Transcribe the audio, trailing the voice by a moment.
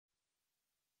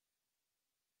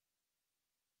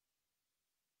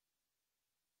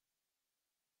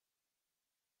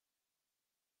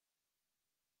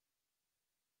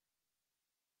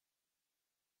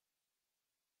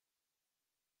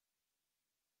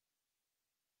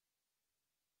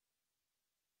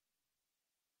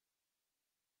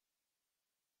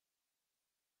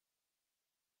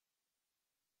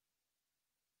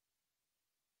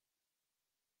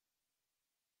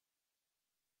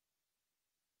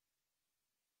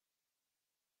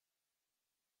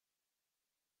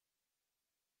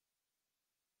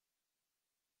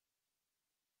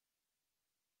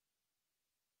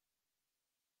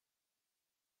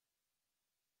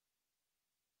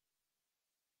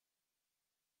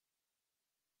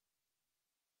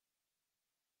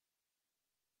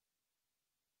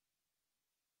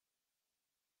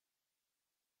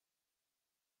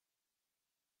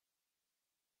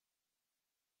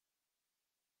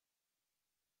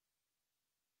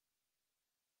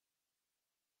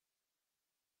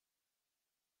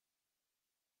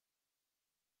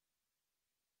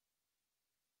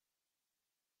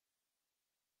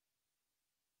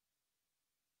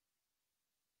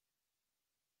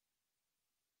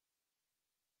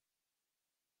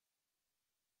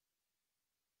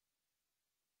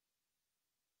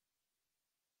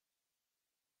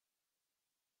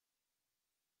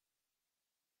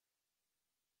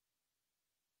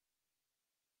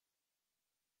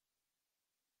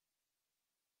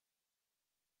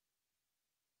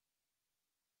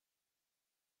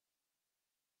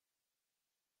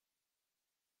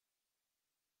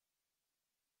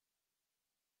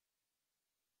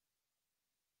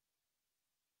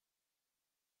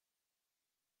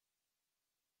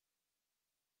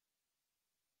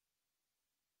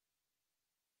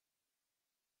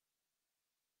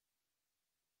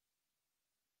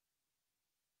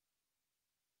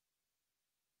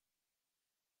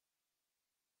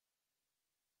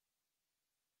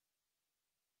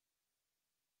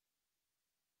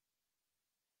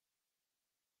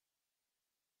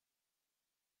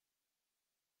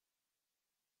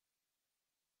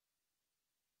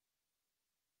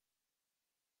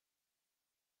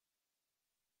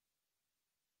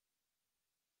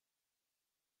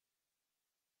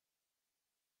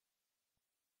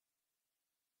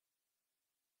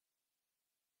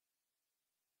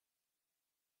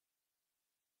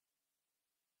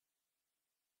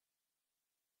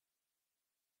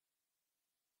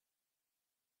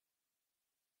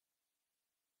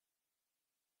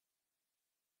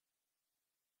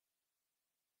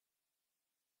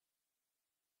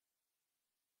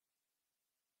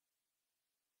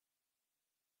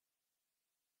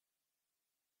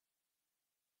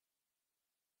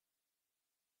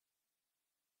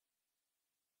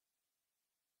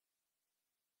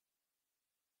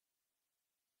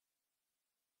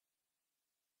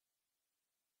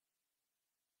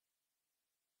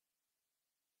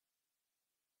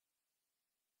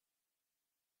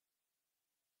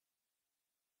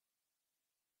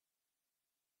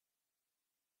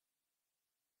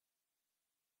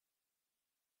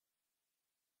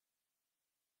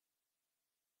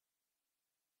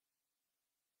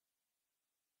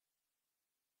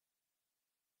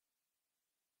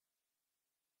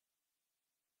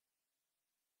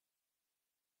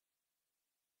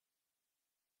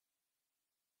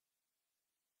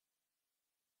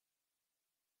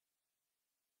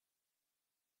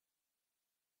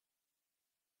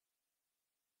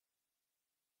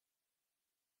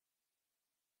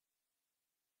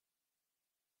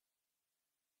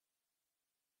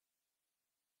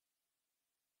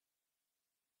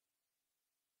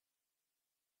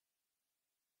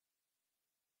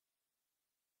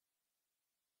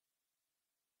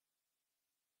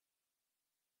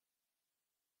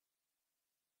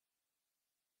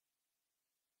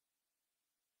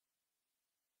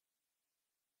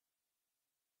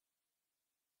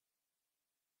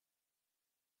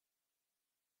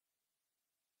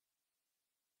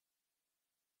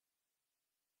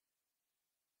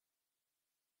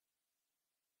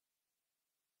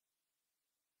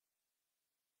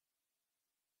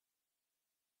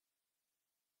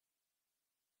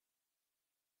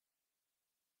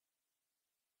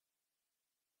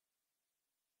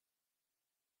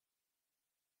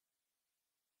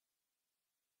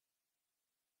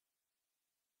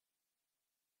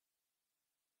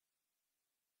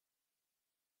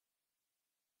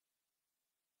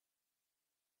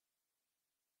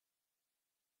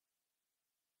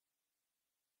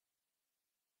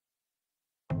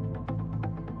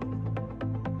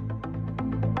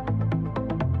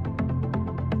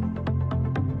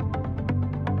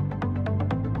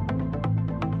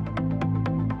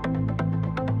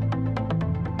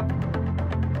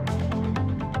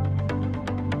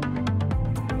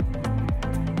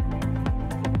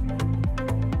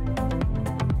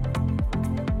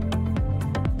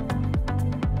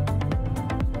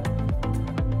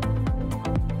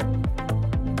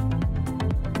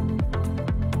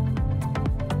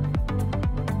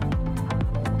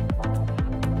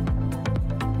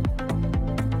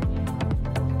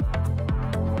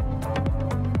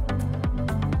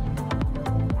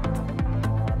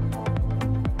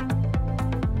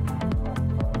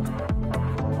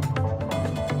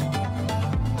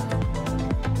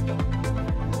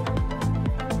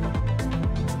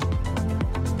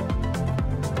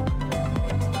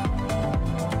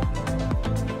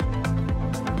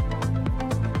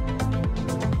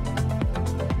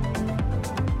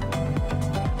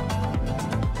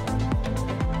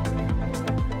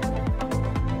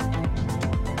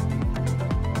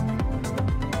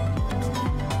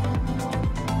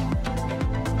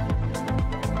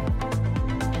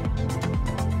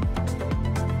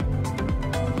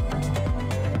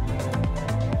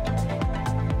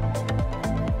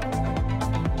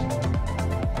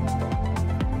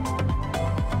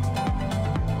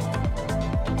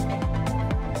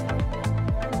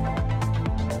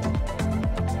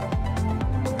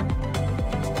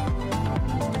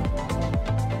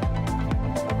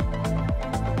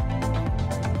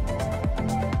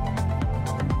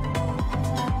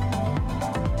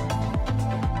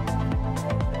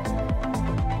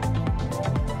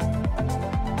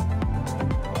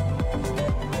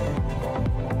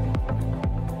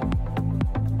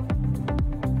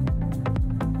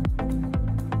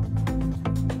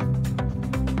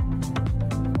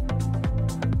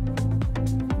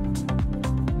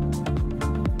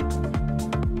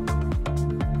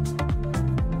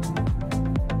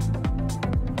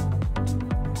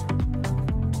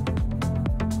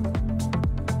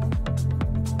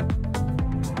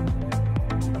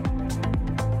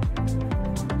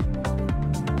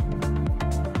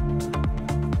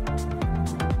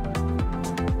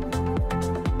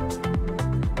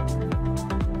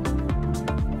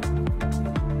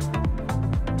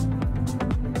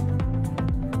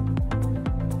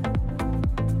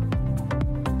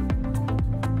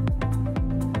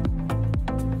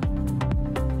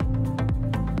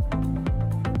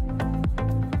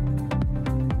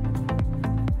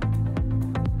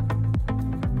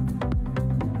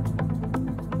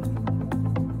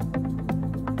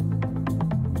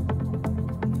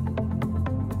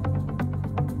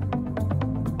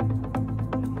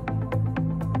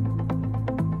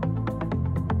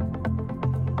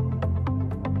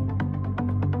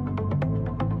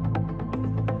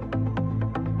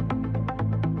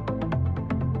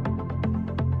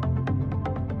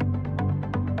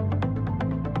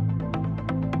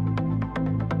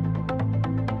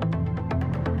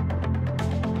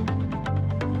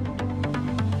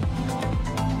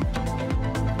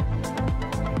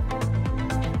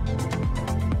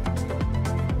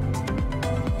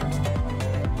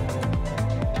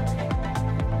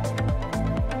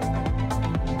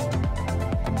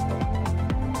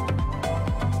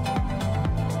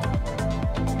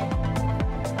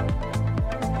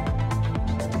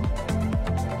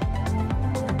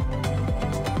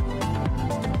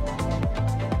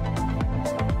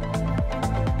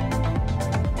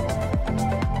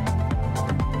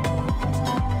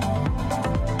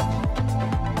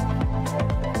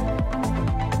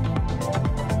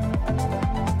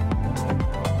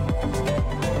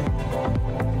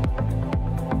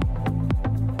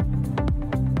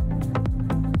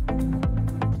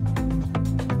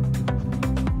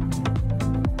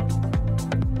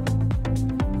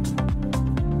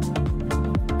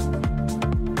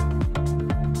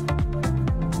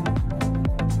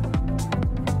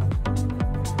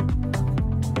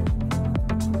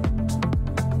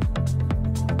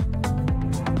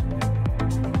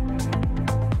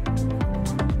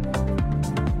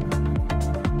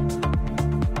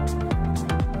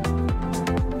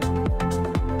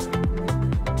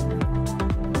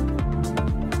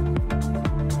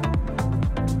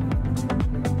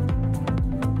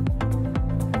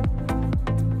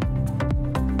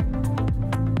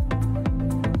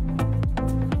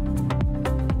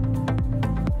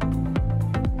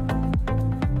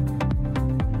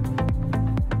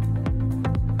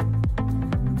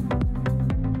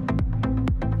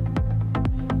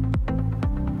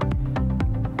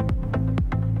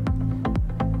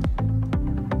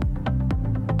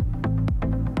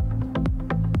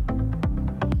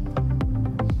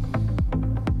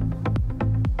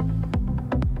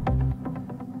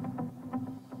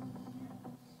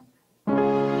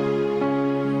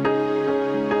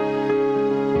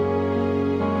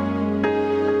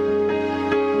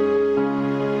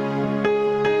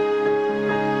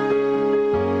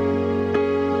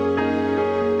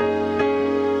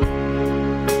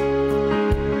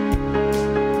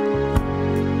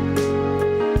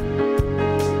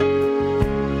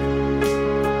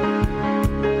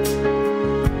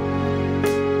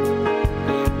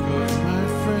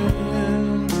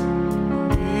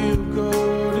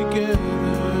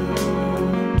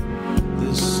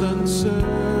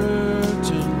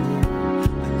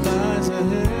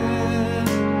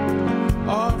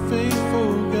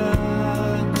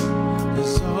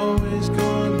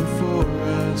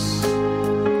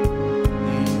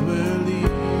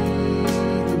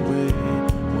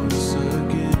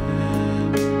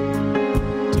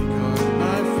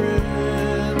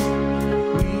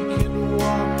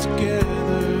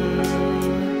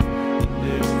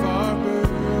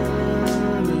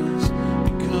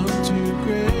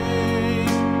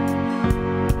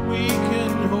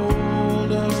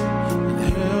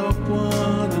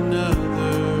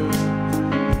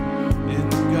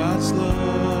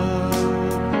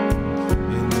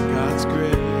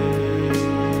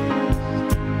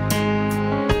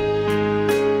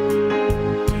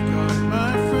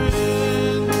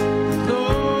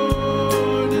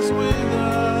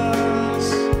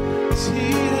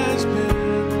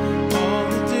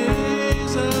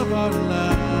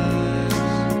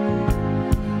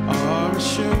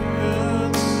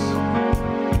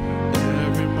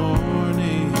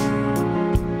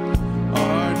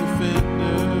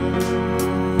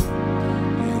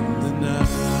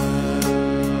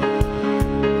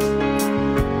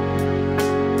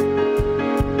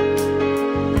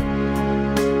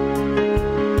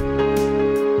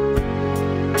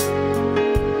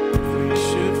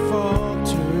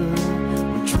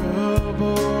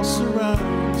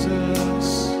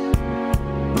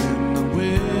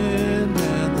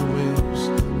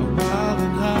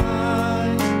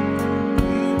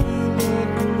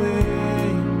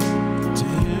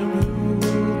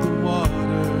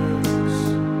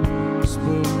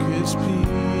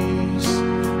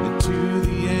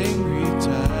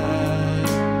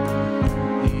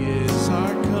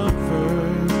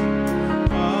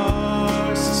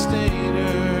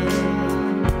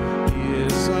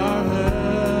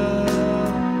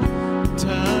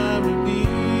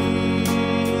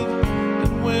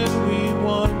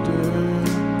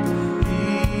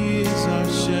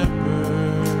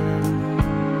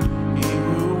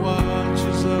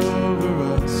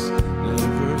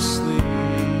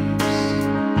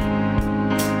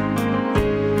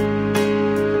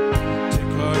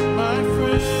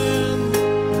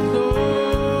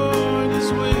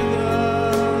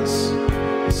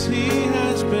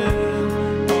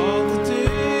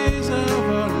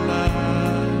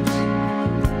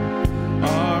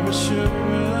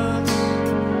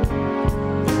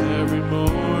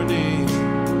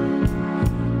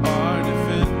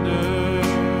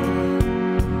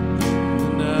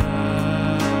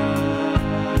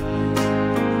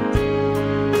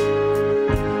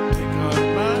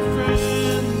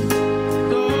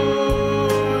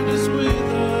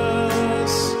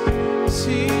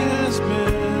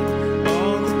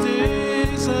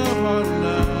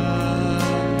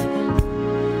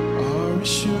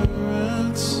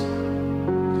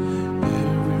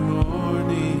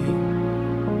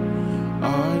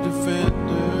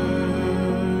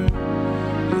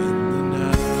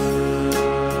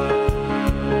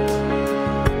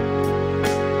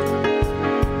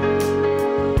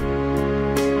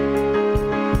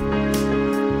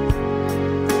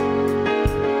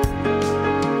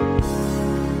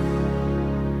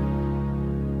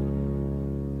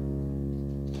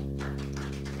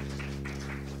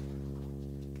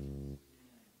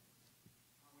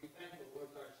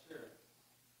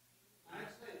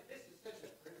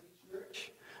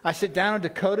I sit down and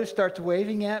Dakota starts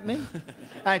waving at me.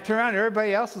 I turn around and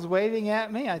everybody else is waving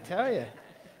at me, I tell you.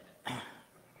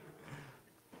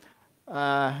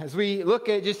 As we look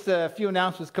at just a few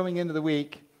announcements coming into the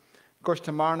week, of course,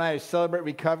 tomorrow night is Celebrate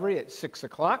Recovery at 6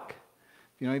 o'clock.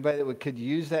 If you know anybody that could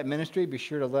use that ministry, be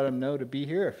sure to let them know to be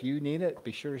here. If you need it,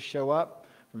 be sure to show up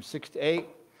from 6 to 8.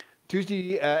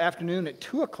 Tuesday afternoon at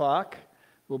 2 o'clock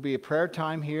will be a prayer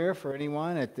time here for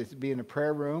anyone. Be in a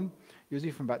prayer room,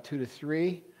 usually from about 2 to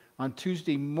 3. On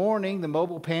Tuesday morning, the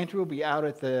mobile pantry will be out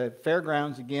at the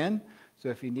fairgrounds again. So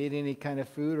if you need any kind of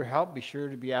food or help, be sure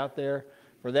to be out there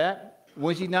for that.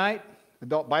 Wednesday night,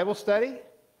 adult Bible study.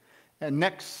 And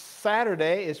next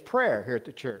Saturday is prayer here at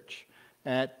the church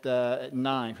at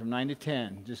 9, from 9 to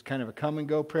 10. Just kind of a come and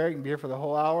go prayer. You can be here for the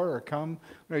whole hour or come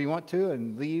whenever you want to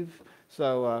and leave.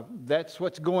 So that's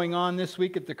what's going on this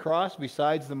week at the Cross.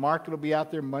 Besides, the market will be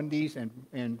out there Mondays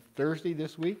and Thursday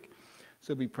this week.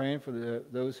 So be praying for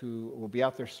those who will be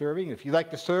out there serving. If you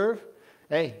like to serve,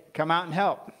 hey, come out and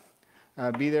help.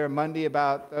 Be there Monday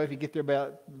about, if you get there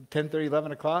about 10:30,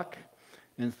 11 o'clock.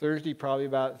 And Thursday probably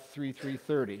about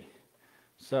 3:30.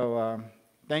 So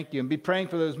thank you. And be praying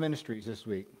for those ministries this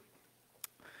week.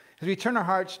 As we turn our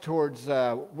hearts towards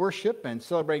worship and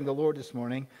celebrating the Lord this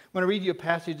morning, I want to read you a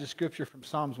passage of Scripture from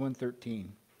Psalms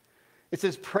 113. It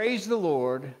says, praise the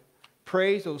Lord,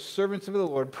 praise those servants of the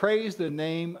Lord, praise the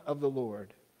name of the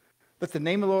Lord. Let the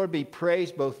name of the Lord be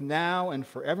praised both now and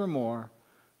forevermore,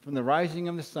 from the rising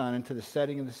of the sun and to the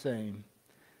setting of the same.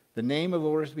 The name of the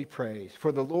Lord is to be praised.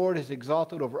 For the Lord is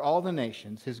exalted over all the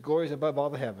nations. His glory is above all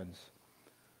the heavens.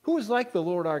 Who is like the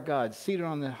Lord our God, seated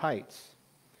on the heights,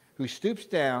 who stoops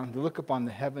down to look upon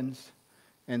the heavens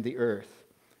and the earth?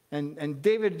 And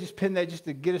David just pinned that just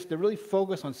to get us to really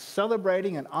focus on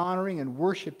celebrating and honoring and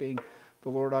worshiping the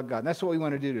Lord our God. And that's what we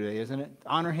want to do today, isn't it?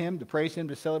 Honor him, to praise him,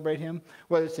 to celebrate him,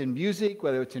 whether it's in music,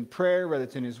 whether it's in prayer, whether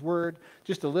it's in his word,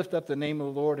 just to lift up the name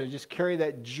of the Lord and just carry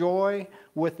that joy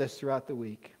with us throughout the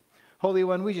week. Holy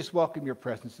One, we just welcome your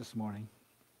presence this morning.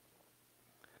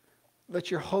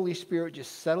 Let your Holy Spirit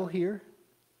just settle here.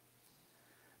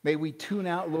 May we tune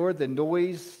out, Lord, the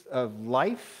noise of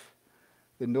life,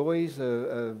 the noise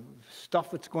of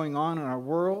stuff that's going on in our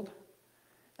world,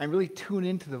 and really tune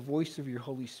into the voice of your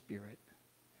Holy Spirit.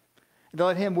 And to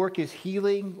let him work his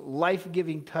healing,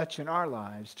 life-giving touch in our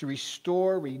lives to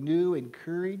restore, renew,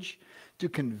 encourage, to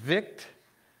convict,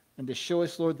 and to show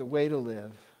us, Lord, the way to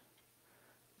live.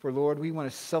 For, Lord, we want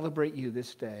to celebrate you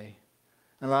this day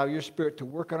and allow your Spirit to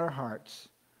work on our hearts,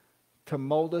 to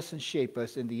mold us and shape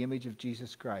us in the image of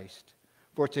Jesus Christ.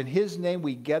 For it's in his name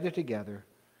we gather together.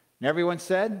 And everyone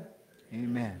said,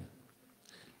 amen.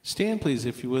 Stand, please,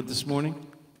 if you would, this morning.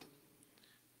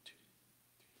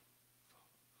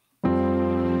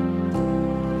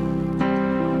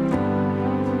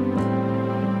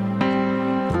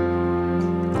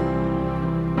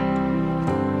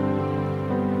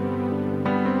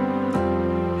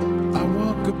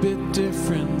 Bit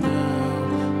different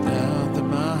now that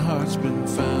my heart's been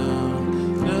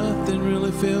found. Nothing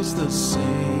really feels the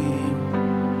same.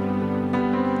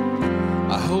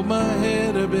 I hold my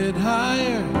head a bit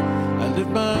higher, I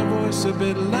lift my voice a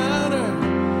bit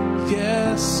louder.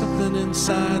 Yes, something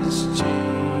inside has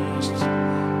changed.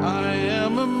 I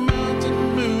am a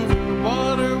mountain mover,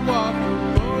 water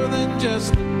walker, more than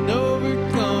just an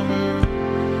overcomer,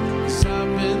 'cause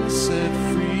I've been set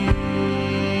free.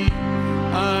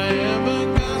 I am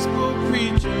a gospel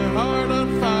preacher, heart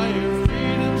on fire,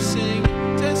 freedom sing,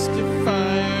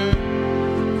 testifier,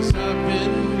 'cause I've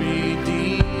been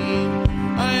redeemed.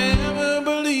 I am a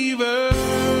believer.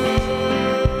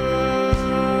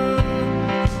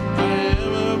 I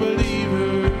am a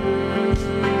believer.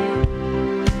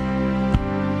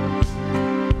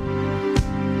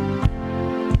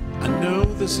 I know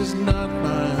this is not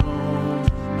my home.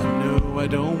 I know I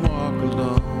don't walk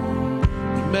alone.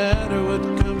 No matter what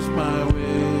comes my way,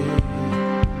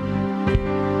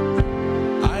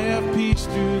 I have peace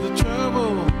through the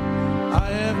trouble, I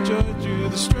have joy through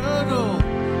the struggle,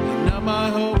 and now my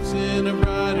hope's in a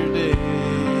brighter day.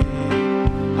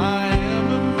 I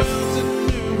am a mountain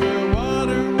mover,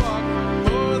 water walker,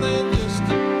 more than just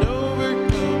an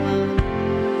overcomer,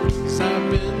 'cause I've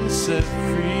been set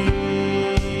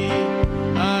free.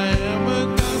 I am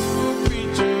a gospel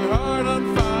preacher, heart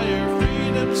on fire,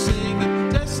 freedom singing,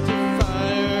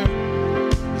 testifier,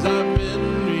 'cause I've been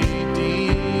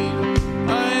redeemed.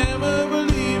 I am a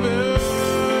believer.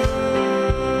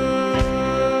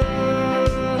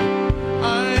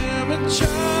 I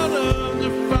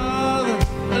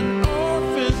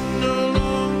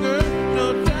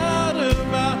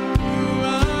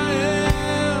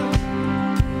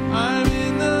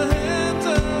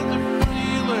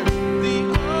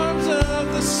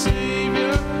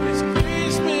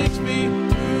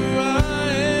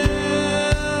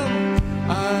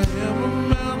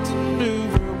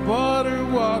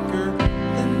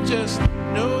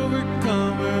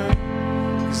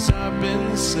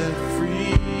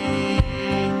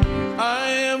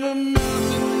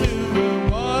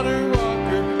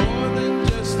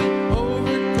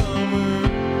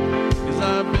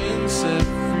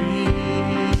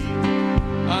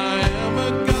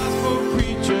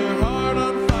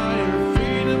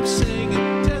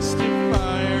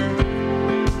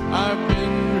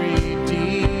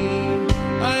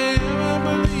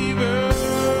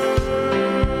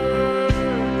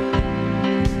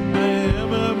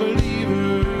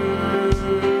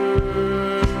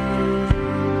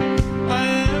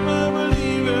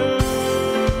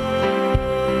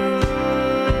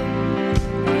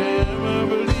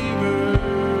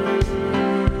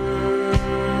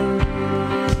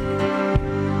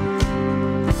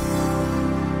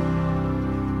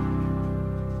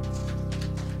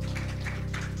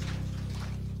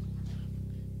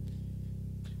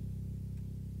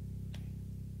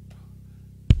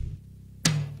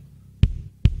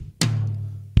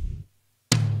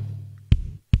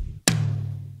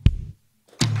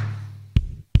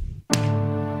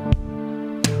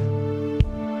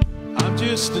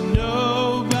just a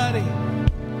nobody,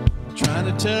 trying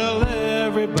to tell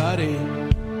everybody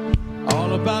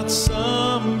all about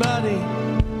somebody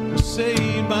who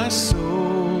saved my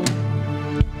soul.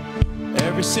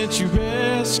 Ever since you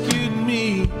rescued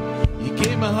me, you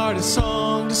gave my heart a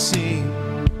song to sing.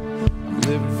 I'm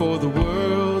living for the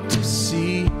world to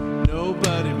see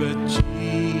nobody but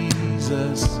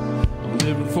Jesus. I'm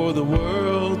living for the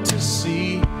world to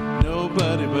see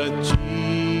nobody but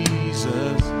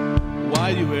Jesus.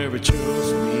 Why you ever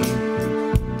chose me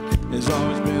has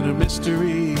always been a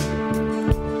mystery.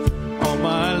 All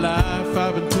my life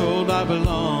I've been told I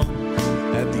belong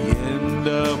at the end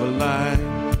of a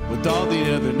line with all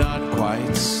the other not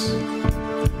quites,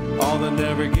 all that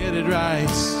never get it right.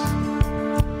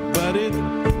 But it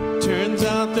turns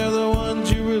out they're the ones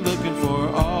you were looking for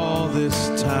all this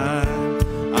time.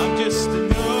 I'm just a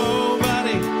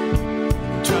nobody,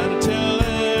 trying to tell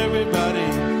everybody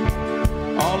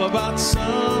all about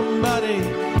somebody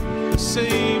who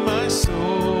saved my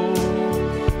soul.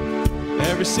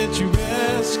 Ever since you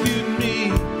rescued me,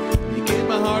 you gave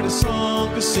my heart a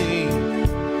song to sing.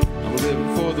 I'm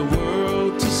living for the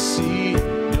world to see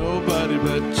nobody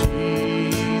but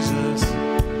Jesus.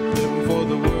 Living for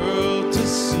the world to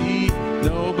see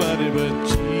nobody but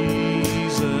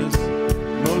Jesus.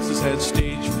 Moses had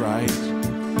stage fright.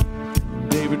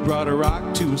 David brought a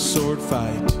rock to a sword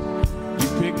fight. You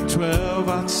picked 12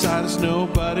 outsiders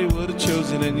nobody would have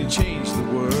chosen, and you changed the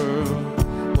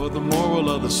world. Well, the moral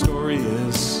of the story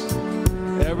is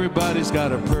everybody's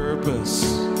got a purpose.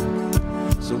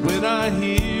 So when I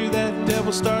hear that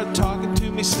devil start talking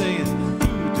to me saying,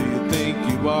 who do you think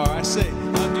you are? I say,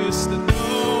 I'm just a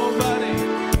nobody,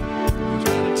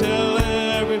 trying to tell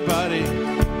everybody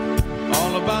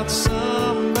all about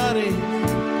somebody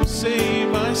who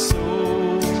saved my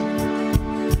soul.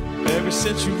 Ever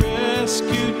since you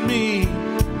rescued me,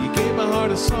 you gave my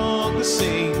heart a song to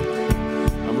sing.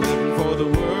 I'm living for the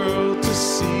world to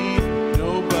see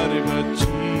nobody but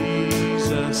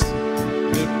Jesus.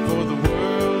 Living for the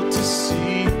world to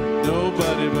see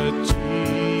nobody but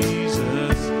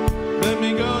Jesus. Let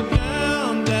me go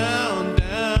down, down,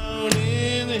 down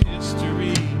in the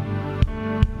history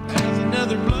as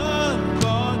another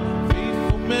blood-bought,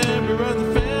 faithful member of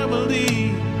the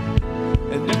family.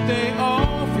 And if they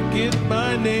all forget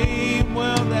my name,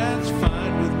 well, that's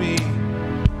fine with me.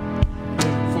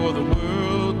 Living for the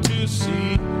world to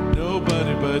see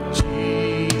nobody but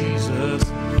Jesus.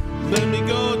 Let me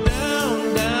go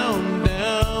down, down,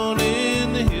 down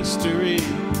in the history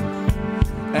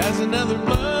as another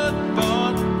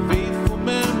blood-bought, faithful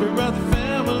member of the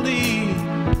family.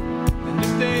 And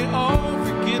if they all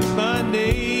forget my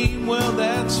name, well,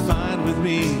 that's fine with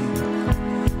me.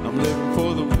 I'm living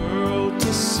for the world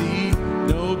to see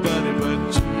nobody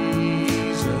but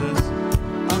Jesus.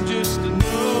 I'm just a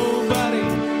nobody,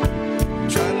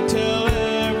 trying to tell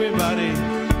everybody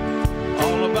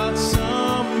all about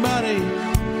somebody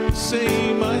who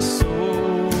saved my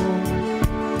soul.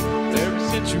 Ever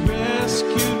since you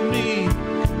rescued me,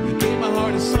 you gave my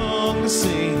heart a song to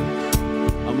sing.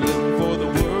 I'm living for the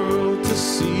world to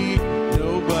see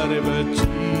nobody but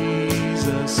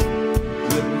Jesus.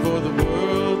 Living for the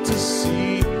world to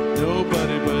see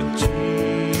nobody but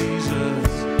Jesus.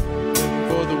 Living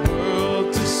for the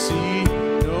world to see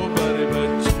nobody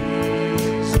but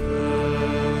Jesus.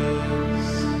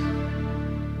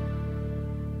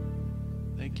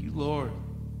 Thank you, Lord.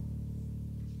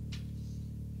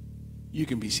 You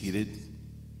can be seated.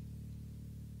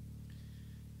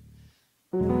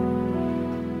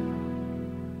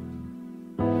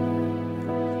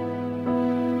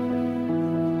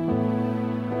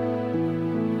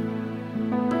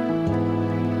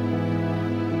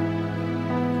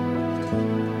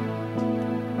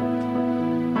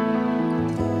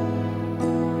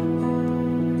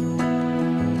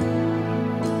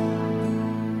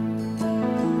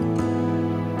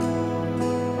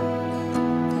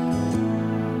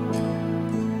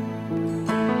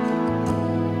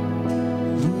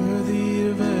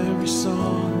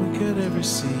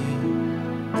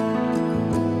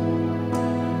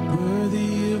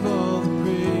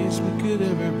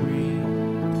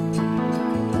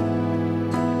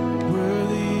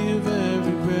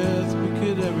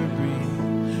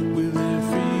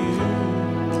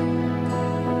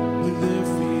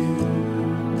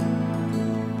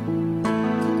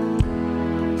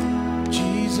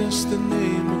 The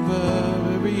name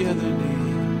above every other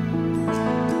name.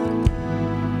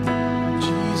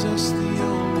 Jesus, the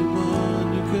only one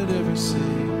who could ever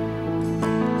save.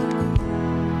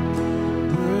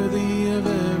 Worthy of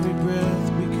every breath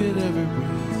we could ever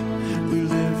breathe. We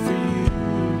live for you.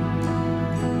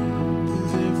 We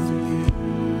live for you.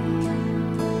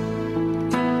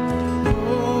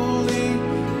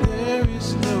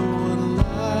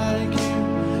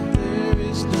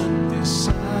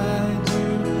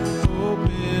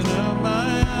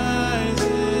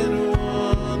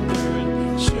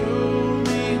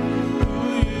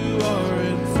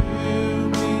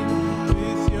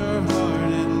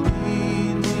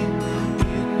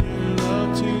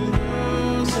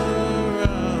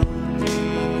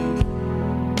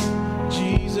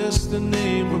 Jesus, the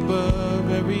name above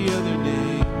every other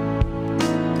name.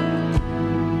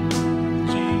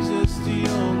 Jesus, the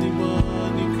only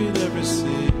one you could ever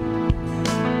see.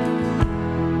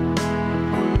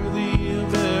 Worthy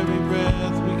of every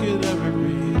breath we could ever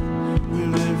breathe. We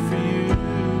live for you.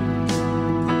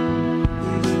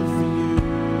 We live for you.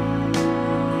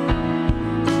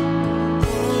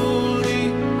 Holy,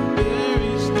 there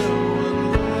is no one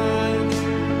like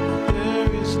you. There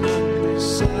is none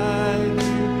beside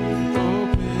you.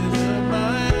 Open up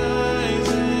my eyes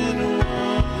and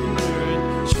wonder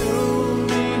and show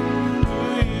me who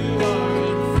you are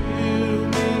and fill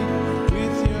me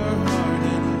with your heart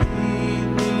and lead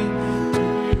me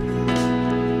to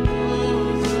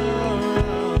those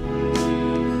around me.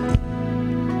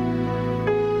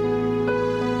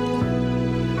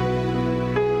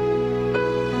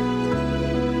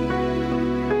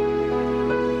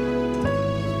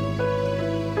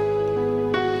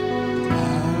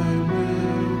 I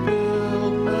will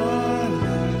build my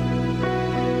life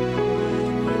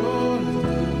on your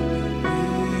love.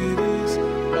 It is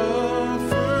a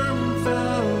firm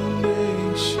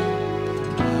foundation.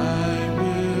 I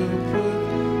will put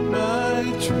my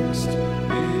trust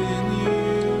in you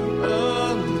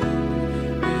alone,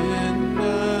 and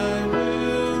I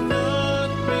will not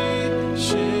be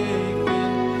shaken.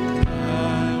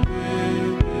 I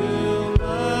will build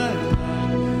my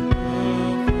life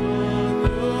upon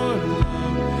your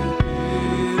love.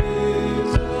 It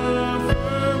is a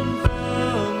firm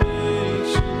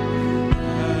foundation.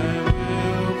 I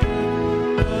will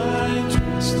put my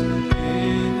trust in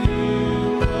you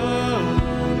alone,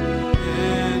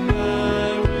 and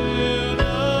I will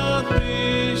not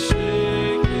be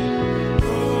shaken.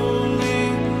 Holy,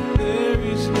 there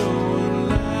is no one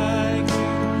like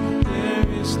you. There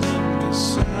is none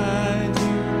beside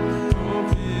you.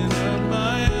 Open up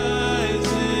my eyes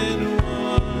and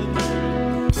wonder.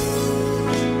 Show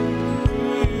me who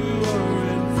you are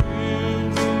and fill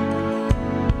me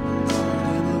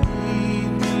and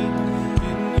lead me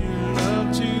in your love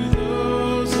to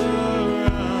those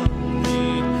around me.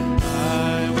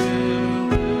 I will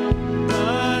build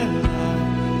my life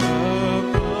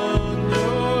upon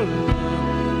your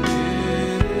love.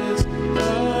 It is a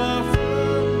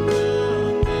firm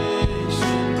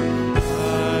foundation.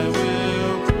 I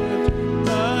will put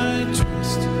my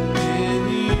trust in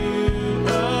you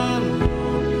alone,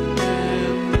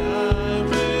 and I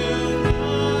will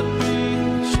not be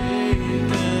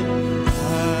shaken.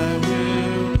 I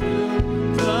will build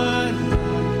my life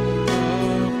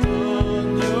upon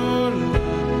your love.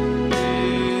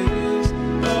 It is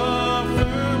a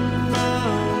firm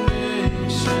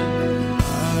foundation.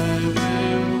 I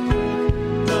will put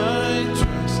my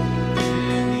trust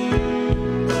in you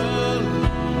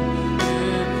alone,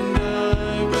 and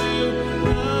I will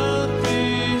not be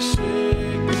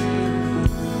shaken.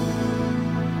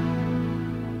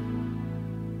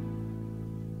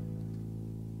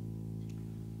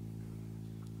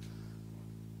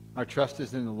 Our trust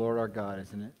is in the Lord our God,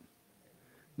 isn't it?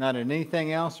 Not in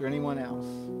anything else or anyone else.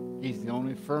 He's the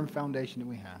only firm foundation that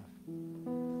we have.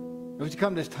 Would you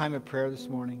come to this time of prayer this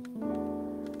morning?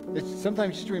 It's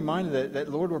sometimes just a reminder that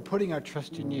Lord, we're putting our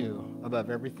trust in you above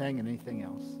everything and anything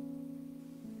else.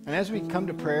 And as we come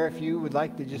to prayer, if you would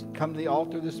like to just come to the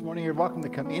altar this morning, you're welcome to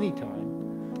come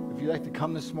anytime. If you'd like to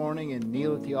come this morning and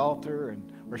kneel at the altar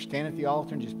or stand at the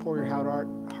altar and just pour your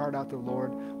heart out to the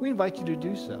Lord, we invite you to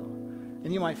do so.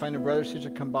 And you might find a brother or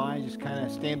sister come by and just kind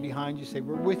of stand behind you, say,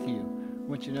 we're with you. We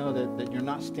want you to know that you're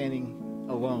not standing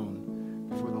alone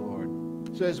before the Lord.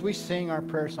 So as we sing our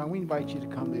prayer song, we invite you to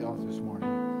come to the altar this morning.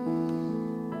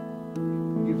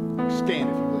 You stand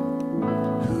if you would.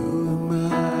 Who am I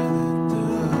that the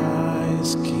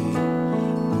highest king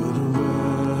would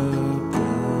welcome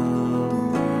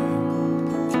me?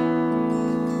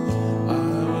 I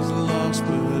was lost,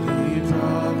 but he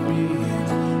brought me in.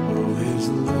 Oh, his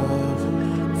love for me.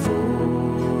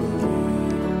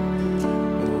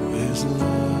 Oh, his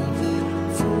love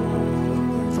for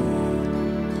me.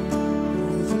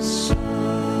 The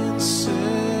sun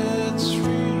sets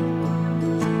free.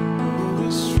 Oh,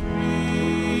 it's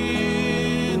free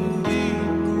indeed.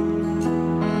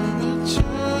 I'm a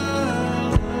child.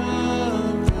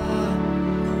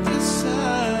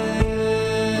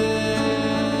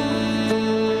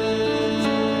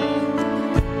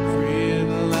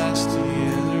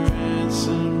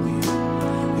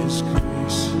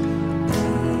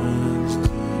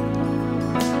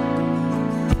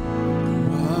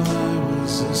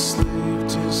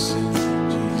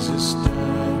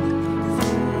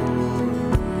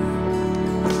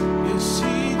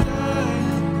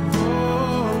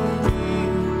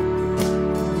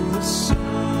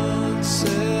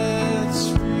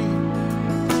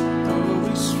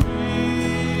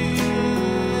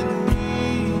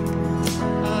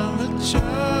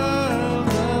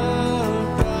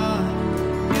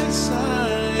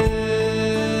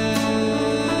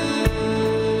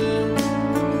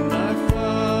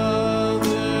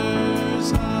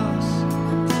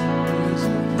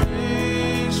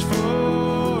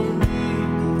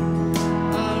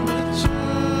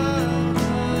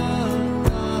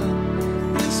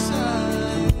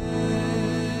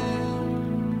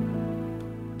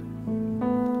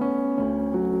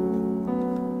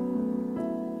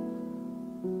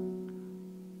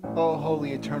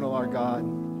 eternal, our God.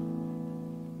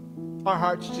 Our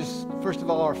hearts just, first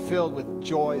of all, are filled with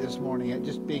joy this morning at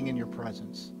just being in your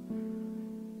presence.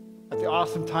 At the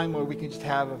awesome time where we can just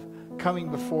have of coming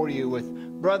before you with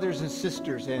brothers and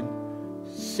sisters and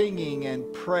singing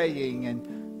and praying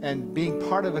and being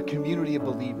part of a community of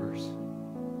believers.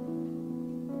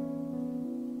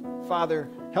 Father,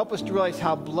 help us to realize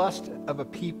how blessed of a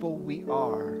people we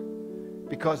are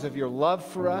because of your love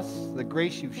for us, the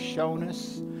grace you've shown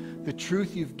us, the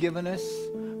truth you've given us,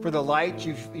 for the light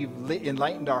you've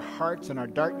enlightened our hearts and our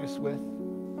darkness with.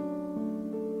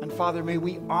 And Father, may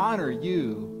we honor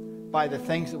you by the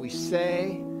things that we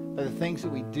say, by the things that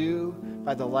we do,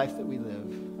 by the life that we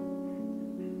live.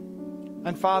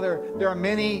 And Father, there are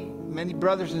many, many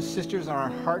brothers and sisters on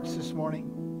our hearts this morning.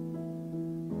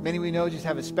 Many we know just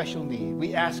have a special need.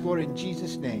 We ask, Lord, in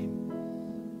Jesus' name,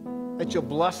 that you'll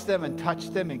bless them and touch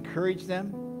them, encourage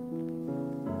them,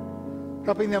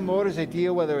 helping them, Lord, as they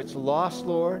deal, whether it's loss,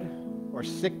 Lord, or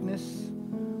sickness,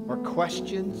 or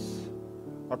questions,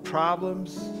 or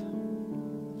problems,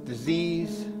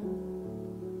 disease.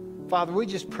 Father, we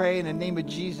just pray in the name of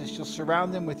Jesus, you'll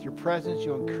surround them with your presence,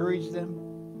 you'll encourage them,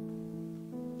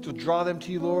 you'll draw them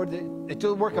to you, Lord, that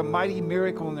you'll work a mighty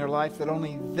miracle in their life that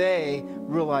only they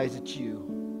realize it's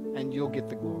you, and you'll get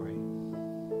the glory.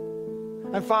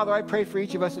 And Father, I pray for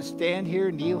each of us that stand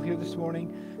here, kneel here this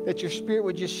morning, that your Spirit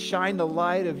would just shine the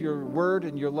light of your word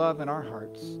and your love in our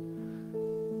hearts.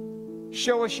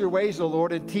 Show us your ways, O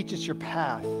Lord, and teach us your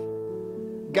path.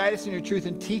 Guide us in your truth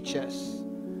and teach us.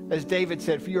 As David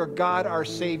said, for you are God, our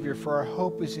Savior, for our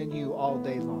hope is in you all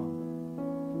day long.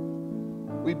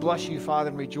 We bless you, Father,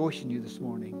 and rejoice in you this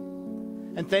morning.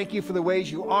 And thank you for the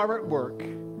ways you are at work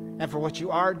and for what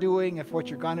you are doing and for what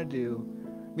you're going to do.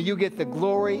 May you get the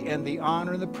glory and the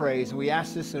honor and the praise. And we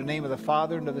ask this in the name of the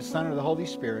Father, and of the Son, and of the Holy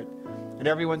Spirit. And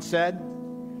everyone said,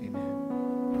 amen.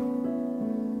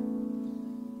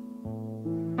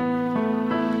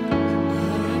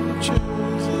 I'm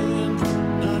chosen,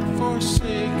 not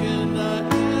forsaken, I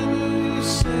am who you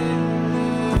say.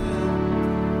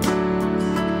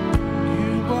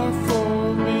 You are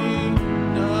for me,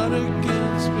 not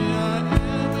against me, I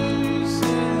am who you say.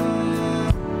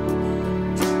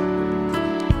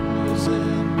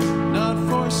 Not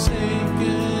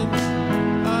forsaken,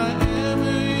 I am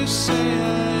who you say I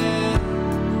am.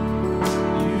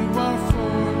 You are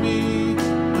for me,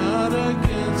 not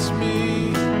against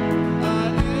me. I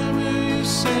am who you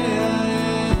say I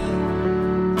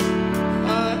am. I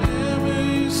am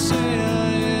who you say I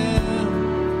am.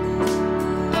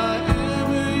 I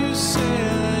am who you say I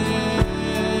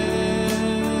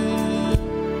am.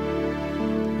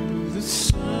 The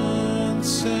sun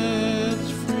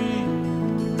sets free.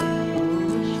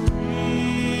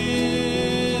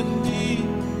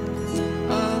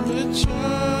 I'm a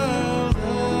child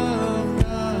of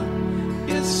God,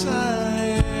 yes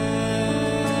I am.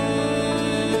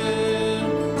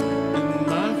 In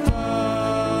my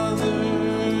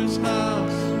Father's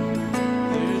house,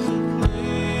 there's a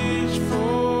place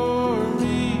for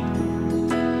me.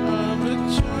 I'm a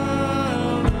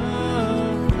child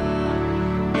of God,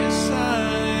 yes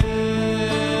I am.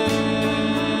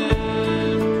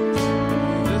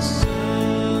 The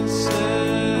sun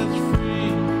sets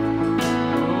free.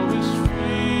 Always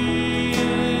free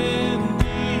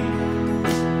indeed.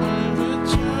 I'm a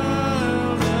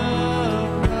child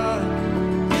of God.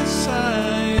 Yes, I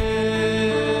am.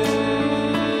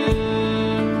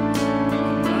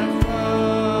 My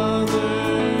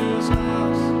Father's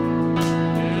house,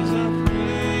 there's a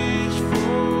place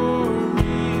for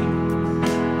me.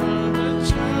 I'm a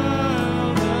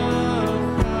child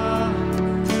of God.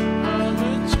 I'm a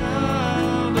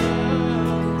child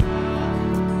of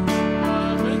God.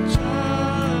 I'm a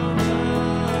child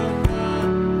of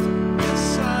God.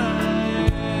 Yes, I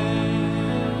am.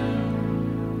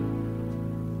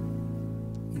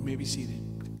 You may be seated.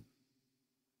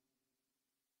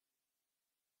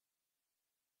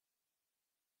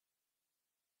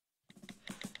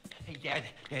 Hey, Dad,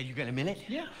 you got a minute?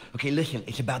 Yeah. Okay, listen,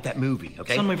 it's about that movie,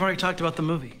 okay? Son, we've already talked about the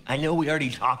movie. I know we already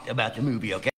talked about the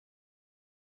movie, okay?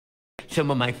 Some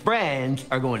of my friends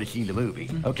are going to see the movie,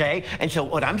 okay? And so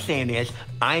what I'm saying is,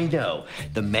 I know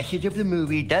the message of the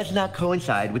movie does not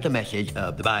coincide with the message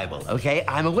of the Bible, okay?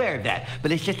 I'm aware of that,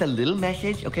 but it's just a little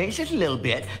message, okay? It's just a little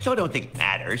bit, so I don't think it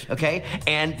matters, okay?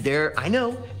 And I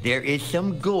know there is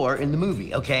some gore in the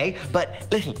movie, okay? But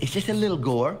listen, it's just a little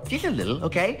gore, just a little,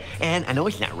 okay? And I know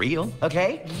it's not real,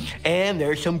 okay? And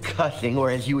there's some cussing, or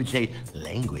as you would say,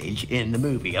 language in the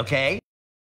movie, okay?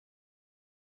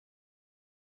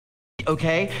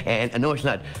 Okay, and I know it's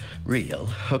not real,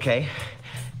 okay?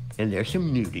 and there's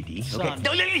some nudity. Okay? Son.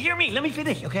 No, hear me. Let me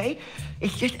finish, okay?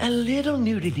 It's just a little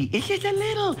nudity. It's just a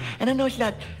little. And I know it's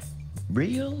not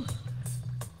real.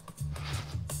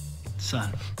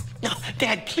 Son. No,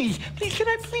 Dad, please, can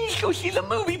I please go see the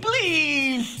movie,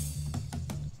 please?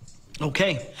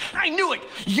 Okay. I knew it.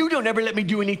 You don't ever let me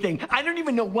do anything. I don't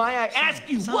even know why I ask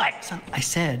you. Son, What? Son, I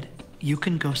said you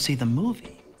can go see the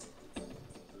movie.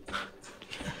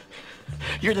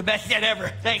 You're the best dad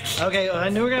ever. Thanks. Okay, I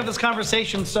knew we were gonna have this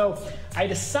conversation, so I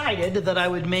decided that I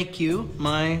would make you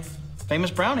my famous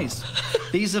brownies.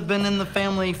 These have been in the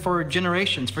family for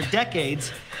generations, for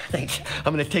decades. Thanks.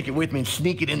 I'm gonna take it with me and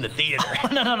sneak it in the theater.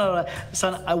 No.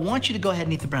 Son, I want you to go ahead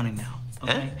and eat the brownie now,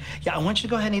 okay? Huh? Yeah, I want you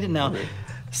to go ahead and eat it now. Okay.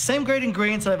 Same great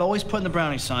ingredients that I've always put in the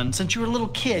brownie, son. Since you were a little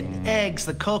kid, eggs,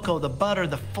 the cocoa, the butter,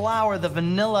 the flour, the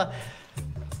vanilla.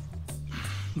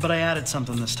 But I added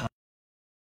something this time.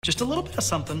 Just a little bit of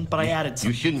something, but I added You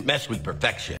something. shouldn't mess with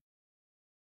perfection.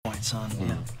 Point, son.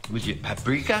 No. Was it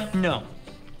paprika? No.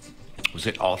 Was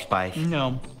it allspice?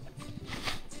 No.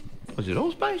 Was it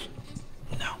allspice?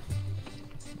 No.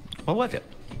 What was it?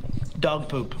 Dog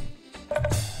poop.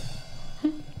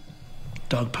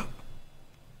 Dog poop.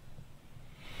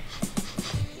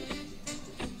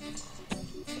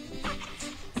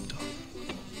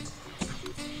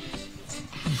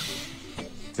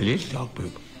 It is dog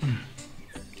poop.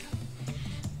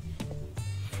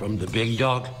 From the big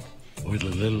dog or the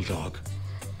little dog?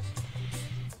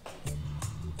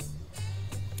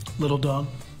 Little dog.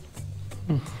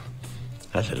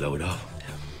 That's a load off.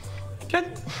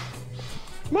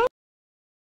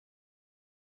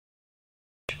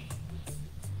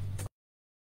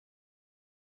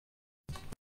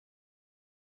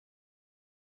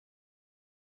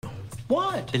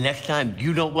 What? The next time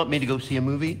you don't want me to go see a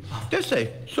movie, just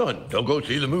say, son, don't go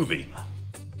see the movie.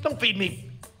 Don't feed me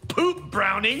poop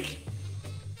brownies.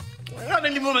 I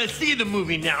don't even want to see the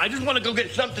movie now. I just want to go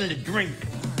get something to drink.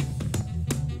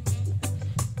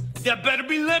 There better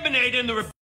be lemonade in the...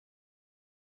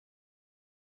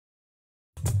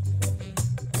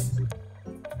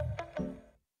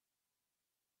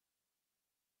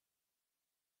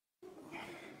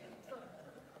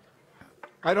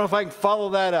 I don't know if I can follow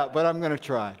that up, but I'm going to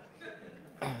try.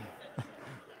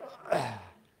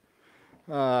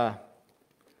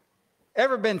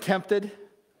 Ever been tempted?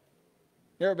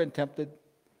 You ever been tempted?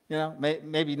 You know,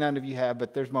 maybe none of you have,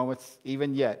 but there's moments,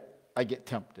 even yet, I get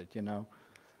tempted, you know.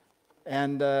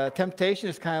 And temptation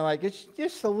is kind of like, it's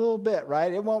just a little bit,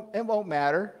 right? It won't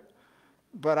matter.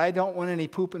 But I don't want any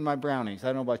poop in my brownies. I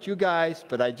don't know about you guys,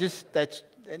 but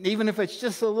and even if it's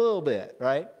just a little bit,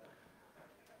 right?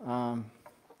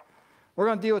 We're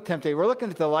going to deal with temptation. We're looking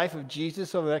at the life of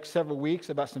Jesus over the next several weeks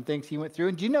about some things he went through.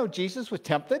 And do you know Jesus was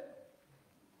tempted?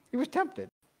 He was tempted.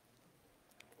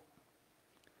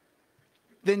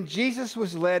 Then Jesus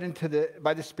was led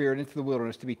by the Spirit into the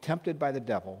wilderness to be tempted by the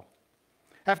devil.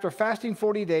 After fasting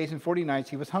 40 days and 40 nights,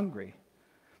 he was hungry.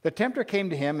 The tempter came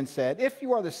to him and said, "If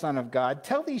you are the Son of God,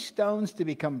 tell these stones to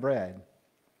become bread."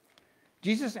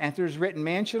 Jesus answered, "It is written,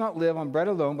 man shall not live on bread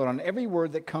alone, but on every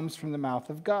word that comes from the mouth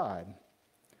of God."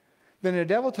 Then the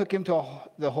devil took him to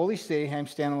the holy city, had him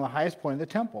stand on the highest point of the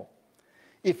temple.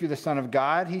 "If you're the Son of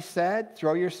God," he said,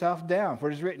 "throw yourself down, for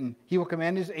it is written, he will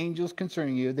command his angels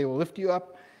concerning you. They will lift you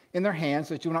up in their hands,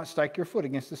 so that you will not strike your foot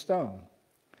against a stone."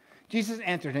 Jesus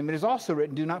answered him, "It is also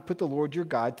written, do not put the Lord your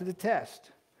God to the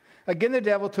test." Again, the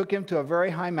devil took him to a very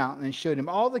high mountain and showed him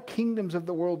all the kingdoms of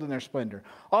the world in their splendor.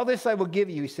 "All this I will give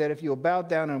you," he said, "if you will bow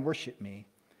down and worship me."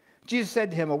 Jesus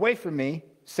said to him, "Away from me,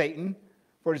 Satan,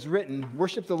 for it is written,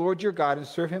 worship the Lord your God and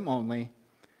serve him only."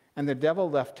 And the devil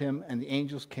left him, and the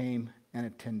angels came and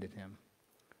attended him.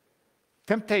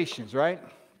 Temptations, right?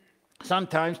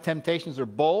 Sometimes temptations are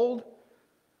bold.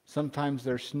 Sometimes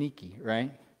they're sneaky,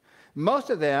 right? Most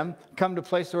of them come to a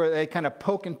place where they kind of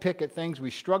poke and pick at things we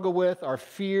struggle with, our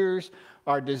fears,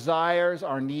 our desires,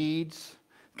 our needs,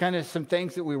 kind of some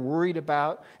things that we're worried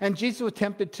about. And Jesus was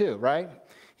tempted too, right?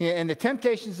 And the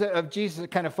temptations of Jesus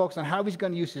kind of focus on how he's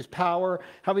going to use his power,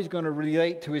 how he's going to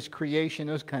relate to his creation,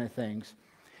 those kind of things.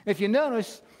 If you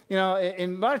notice, you know,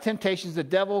 in a lot of temptations, the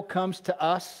devil comes to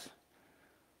us,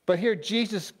 but here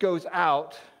Jesus goes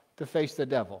out to face the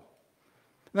devil.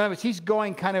 In other words, he's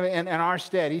going kind of in our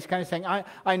stead. He's kind of saying,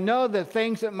 I know the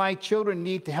things that my children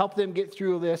need to help them get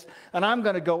through this, and I'm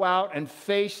going to go out and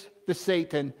face the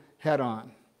Satan head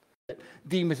on.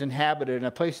 Demons inhabited in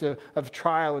a place of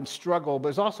trial and struggle, but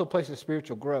it's also a place of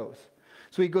spiritual growth.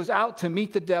 So he goes out to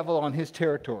meet the devil on his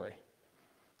territory.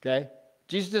 Okay?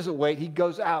 Jesus doesn't wait. He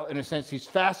goes out, in a sense. He's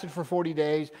fasted for 40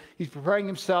 days. He's preparing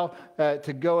himself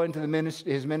to go into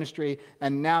his ministry,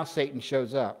 and now Satan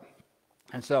shows up.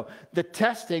 And so the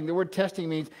word testing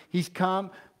means he's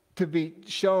come to be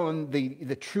shown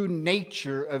the true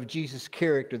nature of Jesus'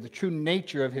 character, the true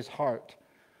nature of his heart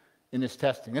in this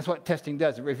testing. That's what testing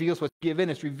does. It reveals what's given.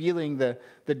 It's revealing the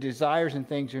desires and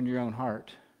things in your own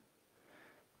heart.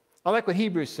 I like what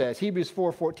Hebrews says. Hebrews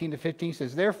 4:14-15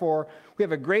 says, "Therefore, we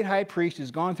have a great high priest who's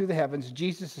gone through the heavens,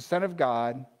 Jesus, the Son of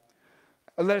God.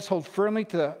 Let us hold firmly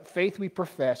to the faith we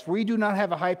profess. For we do not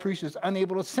have a high priest who is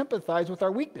unable to sympathize with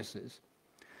our weaknesses.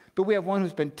 But we have one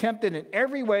who's been tempted in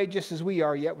every way just as we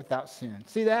are, yet without sin."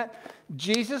 See that?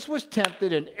 Jesus was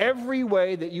tempted in every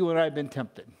way that you and I have been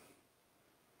tempted.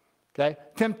 Okay?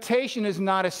 Temptation is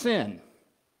not a sin.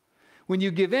 When you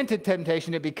give in to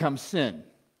temptation, it becomes sin.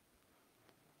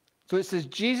 So it says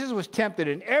Jesus was tempted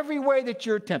in every way that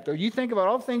you're tempted. You think about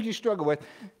all the things you struggle with.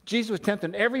 Jesus was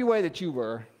tempted in every way that you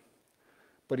were,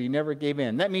 but he never gave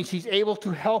in. That means he's able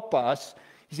to help us.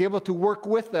 He's able to work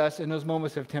with us in those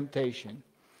moments of temptation.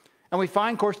 And we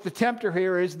find, of course, the tempter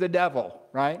here is the devil,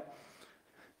 right?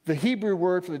 The Hebrew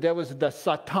word for the devil is the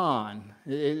Satan.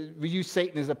 We use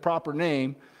Satan as a proper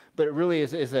name, but it really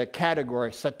is a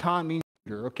category. Satan means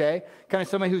finger, okay? Kind of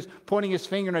somebody who's pointing his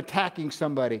finger and attacking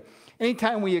somebody.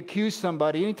 Anytime we accuse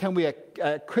somebody, anytime we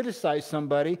criticize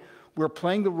somebody, we're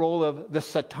playing the role of the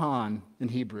Satan in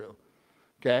Hebrew,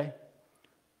 okay?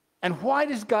 And why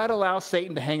does God allow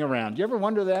Satan to hang around? Do you ever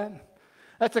wonder that?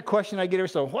 That's a question I get every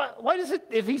so often. Why does it,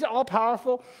 if he's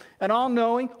all-powerful and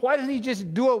all-knowing, why doesn't he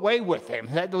just do away with him?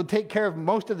 That will take care of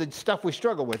most of the stuff we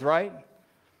struggle with, right?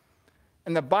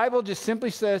 And the Bible just simply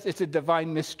says it's a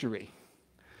divine mystery.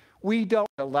 We don't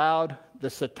allow the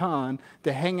Satan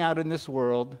to hang out in this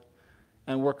world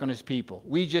and work on his people.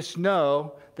 We just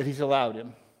know that he's allowed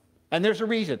him. And there's a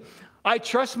reason. I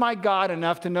trust my God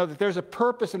enough to know that there's a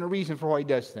purpose and a reason for why he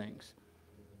does things.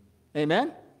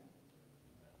 Amen?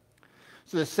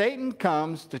 So the Satan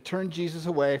comes to turn Jesus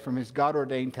away from his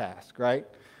God-ordained task, right?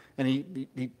 And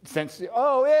he senses,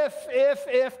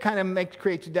 if, kind of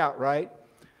creates doubt, right?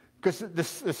 Because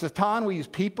the Satan will use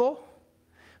people,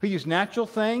 he'll use natural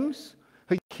things,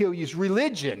 he'll use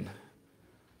religion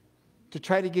to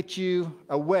try to get you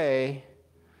away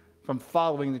from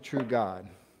following the true God.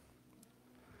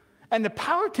 And the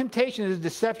power of temptation is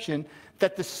deception,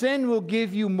 that the sin will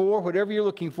give you more, whatever you're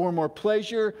looking for, more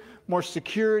pleasure, more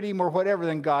security, more whatever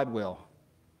than God will.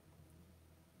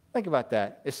 Think about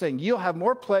that. It's saying you'll have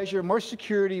more pleasure, more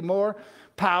security, more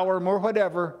power, more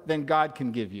whatever than God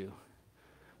can give you.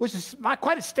 Which is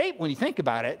quite a statement when you think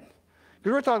about it.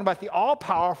 Because we're talking about the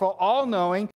all-powerful,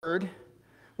 all-knowing Word.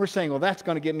 We're saying, well, that's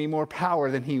going to give me more power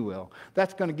than he will.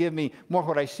 That's going to give me more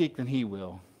what I seek than he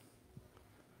will.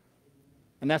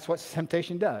 And that's what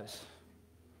temptation does.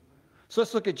 So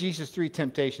let's look at Jesus' 3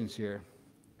 temptations here.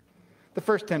 The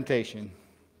first temptation,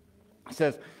 it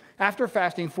says, after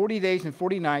fasting 40 days and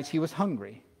 40 nights, he was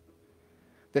hungry.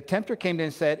 The tempter came to him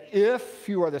and said, if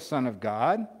you are the Son of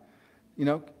God,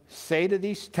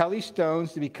 tell these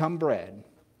stones to become bread.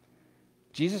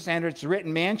 Jesus answered, it's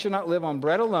written, man shall not live on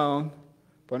bread alone,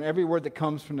 but on every word that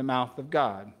comes from the mouth of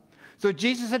God. So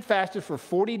Jesus had fasted for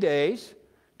 40 days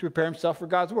to prepare himself for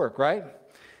God's work, right?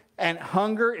 And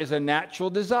hunger is a natural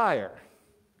desire,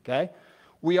 okay?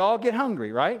 We all get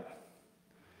hungry, right?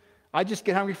 I just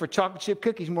get hungry for chocolate chip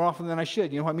cookies more often than I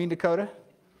should. You know what I mean, Dakota?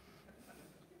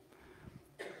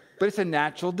 But it's a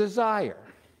natural desire.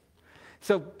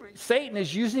 So Satan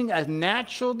is using a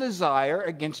natural desire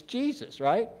against Jesus,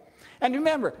 right? And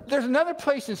remember, there's another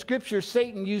place in Scripture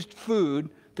Satan used food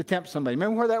to tempt somebody.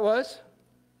 Remember where that was?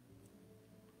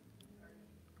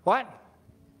 What?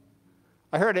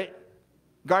 I heard it.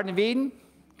 Garden of Eden?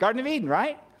 Garden of Eden,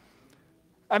 right?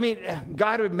 I mean,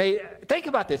 God had made, think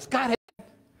about this.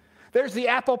 There's the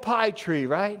apple pie tree,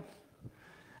 right?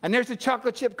 And there's the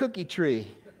chocolate chip cookie tree.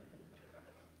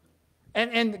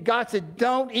 And God said,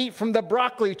 don't eat from the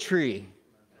broccoli tree.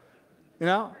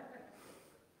 I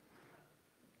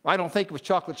don't think it was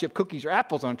chocolate chip cookies or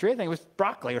apples on a tree. I think it was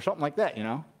broccoli or something like that,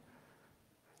 And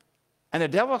the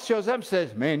devil shows up and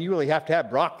says, man, you really have to have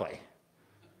broccoli.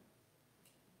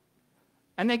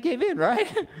 And they gave in, right?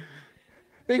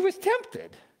 He was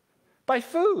tempted by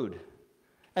food.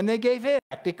 And they gave in.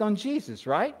 Tactic on Jesus,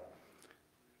 right?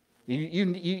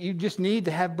 You just need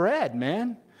to have bread,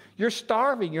 man. You're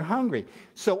starving. You're hungry.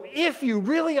 So if you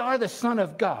really are the Son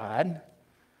of God,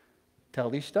 tell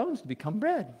these stones to become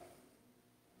bread.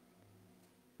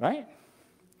 Right?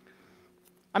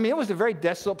 I mean, it was a very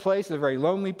desolate place, a very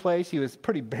lonely place. It was a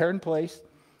pretty barren place.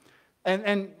 And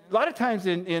a lot of times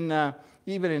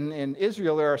even in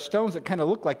Israel, there are stones that kind of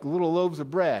look like little loaves of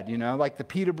bread, like the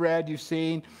pita bread you've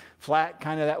seen, flat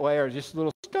kind of that way, or just a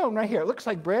little stone right here. It looks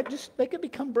like bread. Just make it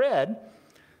become bread.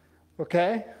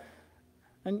 okay?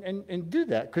 And do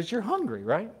that because you're hungry,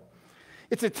 right?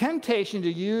 It's a temptation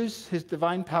to use his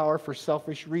divine power for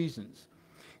selfish reasons.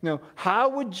 You know, how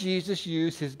would Jesus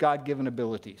use his God-given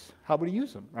abilities? How would he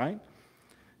use them, right?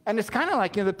 And it's kind of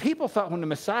like, you know, the people thought when the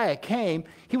Messiah came,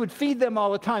 he would feed them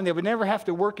all the time. They would never have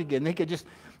to work again. They could just,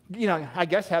 you know, I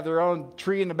guess have their own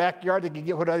tree in the backyard. They could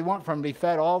get what they want from them. Be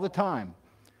fed all the time.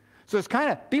 So it's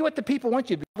kind of, be what the people want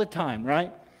you to be all the time,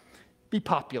 right? Be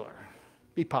popular.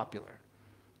 Be popular.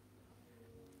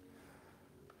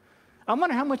 I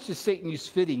wonder how much does Satan use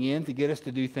fitting in to get us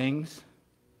to do things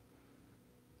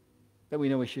that we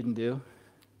know we shouldn't do?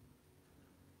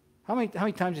 How many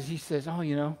times does he says, oh,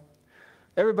 you know,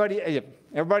 everybody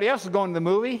else is going to the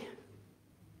movie?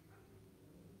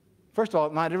 First of all,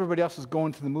 not everybody else is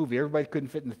going to the movie. Everybody couldn't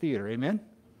fit in the theater, amen?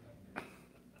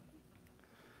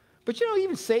 But you know,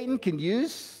 even Satan can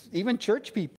use even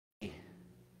church people.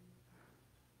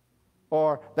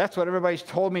 Or that's what everybody's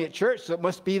told me at church, so it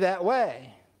must be that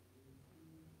way.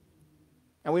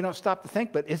 And we don't stop to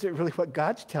think, but is it really what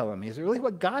God's telling me? Is it really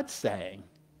what God's saying?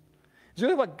 Is it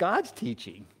really what God's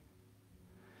teaching?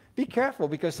 Be careful,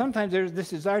 because sometimes there's this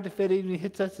desire to fit in and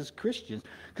hits us as Christians.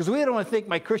 Because we don't want to think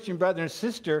my Christian brother and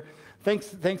sister thinks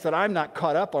that I'm not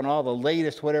caught up on all the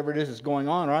latest whatever it is that's going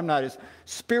on, or I'm not as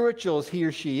spiritual as he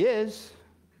or she is.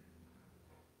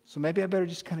 So maybe I better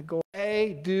just kind of go,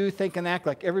 say, do, think, and act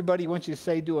like everybody wants you to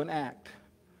say, do, and act.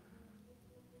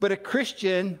 But a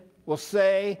Christian will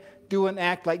say, do, and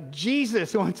act like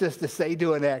Jesus wants us to say,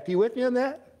 do, and act. Are you with me on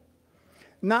that?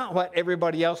 Not what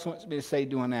everybody else wants me to say,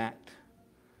 do, and act.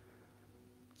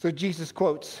 So Jesus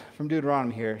quotes from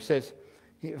Deuteronomy here. It says,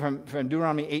 from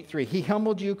Deuteronomy 8:3, he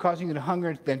humbled you, causing you to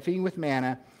hunger, then feeding with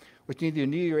manna, which neither you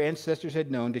nor your ancestors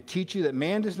had known, to teach you that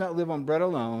man does not live on bread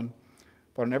alone,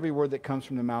 but on every word that comes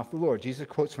from the mouth of the Lord. Jesus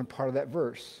quotes from part of that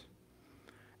verse.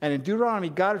 And in Deuteronomy,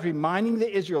 God is reminding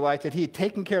the Israelites that he had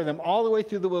taken care of them all the way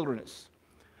through the wilderness.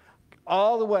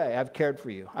 All the way, I've cared for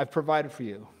you. I've provided for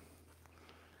you.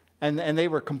 And they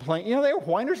were complaining. You know, they were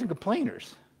whiners and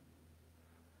complainers.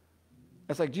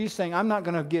 It's like Jesus saying, I'm not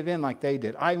going to give in like they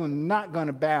did. I am not going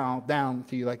to bow down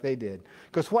to you like they did.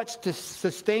 Because what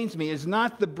sustains me is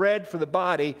not the bread for the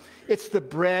body, it's the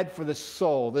bread for the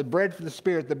soul, the bread for the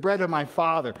spirit, the bread of my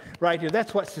Father right here.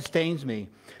 That's what sustains me.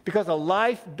 Because a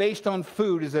life based on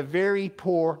food is a very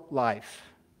poor life.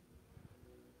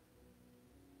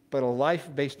 But a life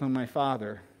based on my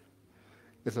Father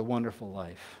is a wonderful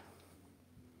life.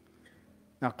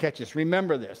 Now catch this.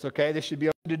 Remember this, okay? This should be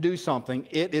able to do something.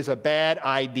 It is a bad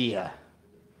idea.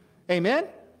 Amen?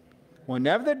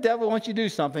 Whenever the devil wants you to do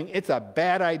something, it's a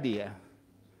bad idea.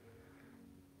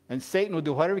 And Satan will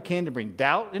do whatever he can to bring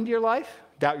doubt into your life,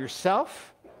 doubt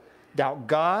yourself, doubt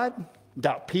God,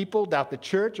 doubt people, doubt the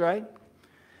church, right?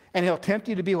 And he'll tempt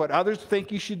you to be what others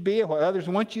think you should be, or what others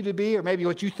want you to be, or maybe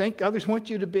what you think others want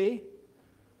you to be.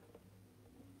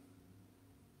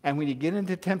 And when you get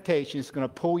into temptation, it's going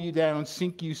to pull you down and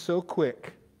sink you so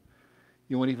quick,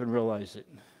 you won't even realize it.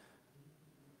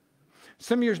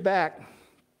 Some years back,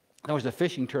 there was a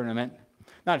fishing tournament.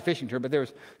 Not a fishing tournament, but there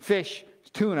was fish,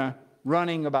 tuna,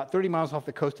 running about 30 miles off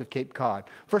the coast of Cape Cod.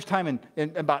 First time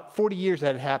in about 40 years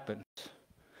that had happened.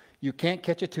 You can't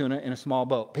catch a tuna in a small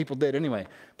boat. People did anyway,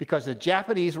 because the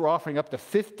Japanese were offering up to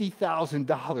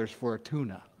 $50,000 for a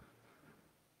tuna.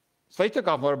 So they took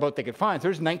off whatever boat they could find. So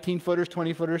there's 19-footers,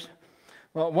 20-footers.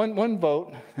 Well, one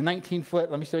boat, a 19-foot,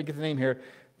 let me see if I get the name here,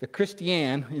 the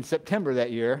Christiane, in September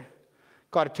that year,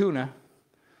 caught a tuna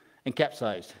and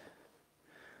capsized.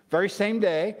 Very same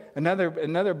day,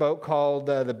 another boat called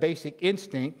the Basic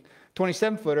Instinct,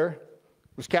 27-footer,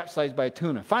 was capsized by a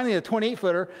tuna. Finally, the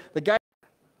 28-footer, the guy...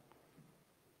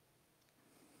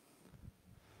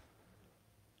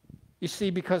 You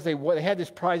see, because they had this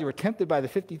prize, they were tempted by the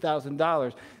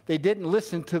 $50,000. They didn't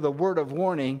listen to the word of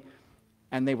warning,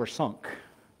 and they were sunk.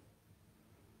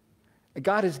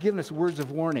 God has given us words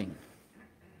of warning.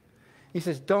 He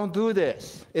says, don't do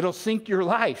this. It'll sink your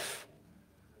life.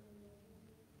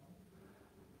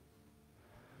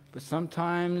 But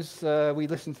sometimes we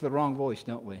listen to the wrong voice,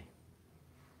 don't we?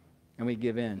 And we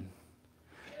give in.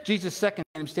 Jesus' second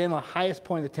time, stand on the highest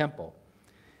point of the temple.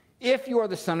 If you are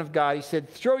the Son of God, he said,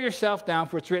 throw yourself down,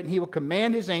 for it's written, he will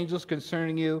command his angels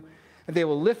concerning you, and they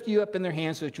will lift you up in their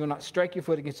hands so that you will not strike your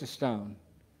foot against a stone.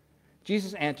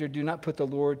 Jesus answered, do not put the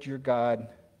Lord your God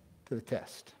to the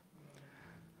test.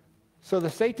 So the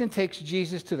Satan takes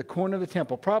Jesus to the corner of the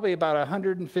temple, probably about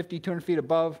 150, 200 feet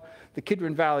above the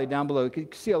Kidron Valley down below. You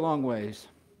can see a long ways.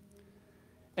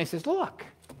 And he says, look,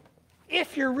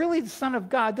 if you're really the Son of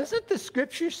God, doesn't the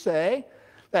Scripture say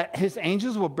that his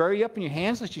angels will bear you up in your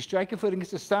hands lest you strike your foot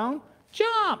against a stone?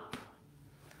 Jump!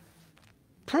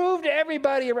 Prove to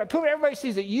everybody,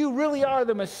 sees that you really are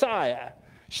the Messiah.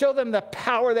 Show them the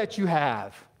power that you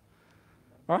have.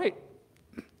 All right?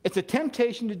 It's a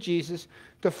temptation to Jesus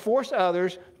to force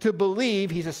others to believe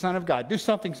he's a son of God. Do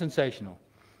something sensational.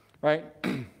 Right?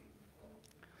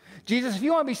 Jesus, if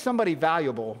you want to be somebody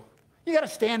valuable, you got to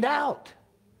stand out.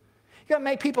 You got to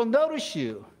make people notice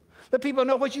you. Let people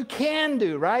know what you can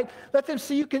do, right? Let them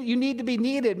see you need to be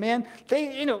needed, man.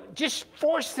 Just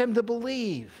force them to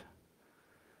believe.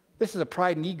 This is a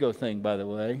pride and ego thing, by the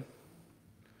way.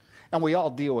 And we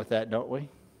all deal with that, don't we?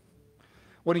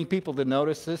 Wanting people to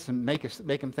notice this and make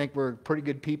them think we're pretty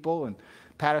good people and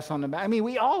pat us on the back. I mean,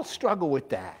 we all struggle with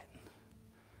that.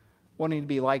 Wanting to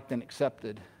be liked and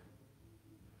accepted.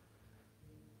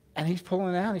 And he's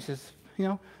pulling it out. He says,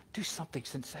 do something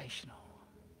sensational.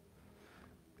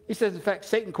 He says, in fact,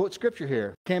 Satan quotes scripture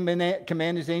here.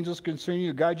 Command his angels concerning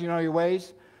you, guide you in all your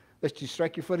ways, lest you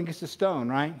strike your foot against a stone,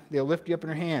 right? They'll lift you up in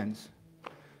their hands.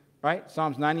 Right?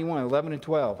 Psalms 91, 11 and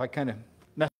 12. I kind of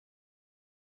messed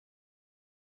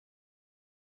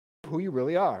up who you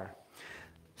really are.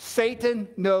 Satan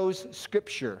knows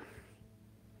scripture.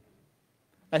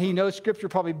 And he knows scripture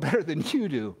probably better than you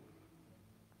do.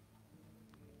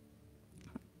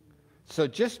 So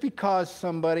just because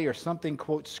somebody or something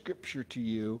quotes scripture to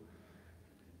you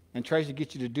and tries to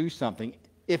get you to do something,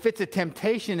 if it's a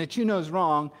temptation that you know is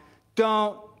wrong,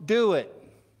 don't do it.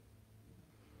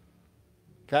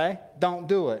 Okay? Don't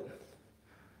do it.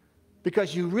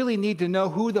 Because you really need to know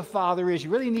who the Father is. You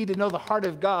really need to know the heart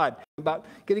of God, about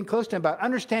getting close to him, about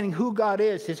understanding who God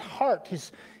is, his heart,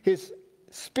 his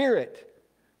spirit.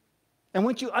 And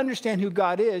once you understand who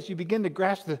God is, you begin to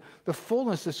grasp the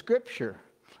fullness of Scripture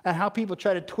and how people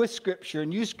try to twist Scripture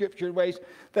and use Scripture in ways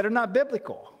that are not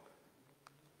biblical.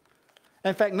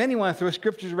 In fact, many want to throw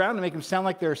Scriptures around to make them sound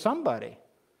like they're somebody.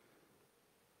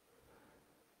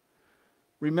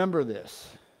 Remember this.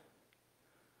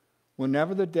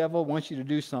 Whenever the devil wants you to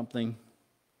do something,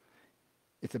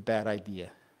 it's a bad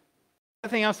idea.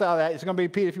 Nothing else out of that, it's going to be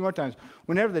repeated a few more times.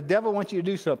 Whenever the devil wants you to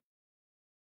do something.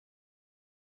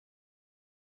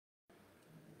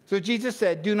 So Jesus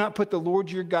said, do not put the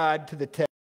Lord your God to the test.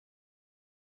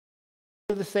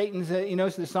 The Satan's,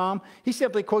 the Psalm, he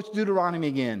simply quotes Deuteronomy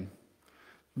again.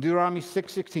 Deuteronomy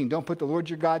 6:16, don't put the Lord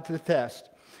your God to the test.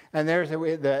 And there's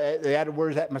the added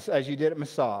words as you did at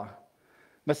Massah.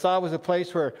 Massah was a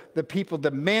place where the people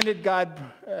demanded God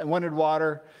wanted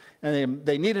water, and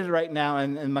they needed it right now,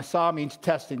 and Massah means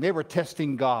testing. They were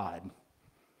testing God.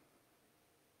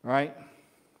 All right?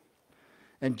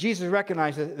 And Jesus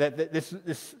recognized that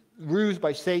this ruse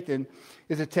by Satan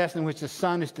is a test in which the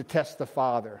Son is to test the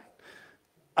Father.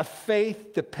 A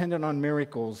faith dependent on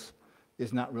miracles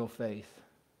is not real faith.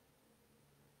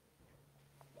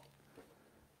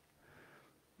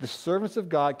 The servants of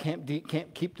God can't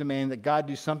keep demanding that God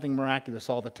do something miraculous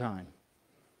all the time.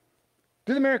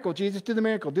 Do the miracle, Jesus, do the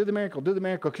miracle, do the miracle, do the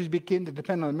miracle, because you begin to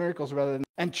depend on the miracles rather than...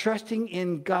 And trusting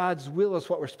in God's will is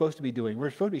what we're supposed to be doing.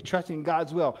 We're supposed to be trusting in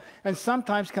God's will. And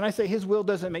sometimes, can I say, his will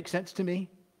doesn't make sense to me?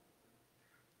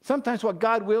 Sometimes what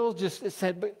God wills just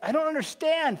said, but I don't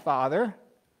understand, Father.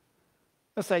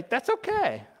 I'll say, that's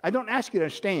okay. I don't ask you to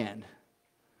understand.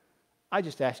 I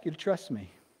just ask you to trust me.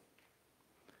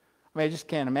 I mean, I just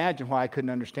can't imagine why I couldn't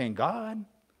understand God.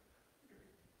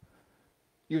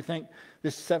 You would think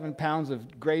this 7 pounds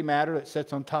of gray matter that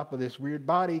sits on top of this weird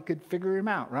body could figure him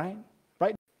out, right?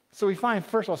 Right? So we find,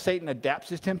 first of all, Satan adapts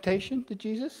his temptation to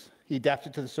Jesus. He adapts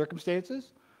it to the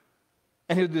circumstances.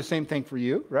 And he'll do the same thing for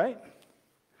you, right?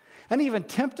 And even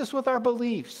tempt us with our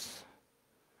beliefs.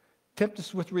 Tempt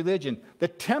us with religion. The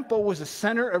temple was the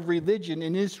center of religion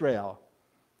in Israel.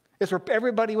 It's where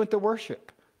everybody went to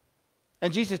worship.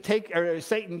 And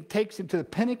Satan takes him to the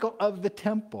pinnacle of the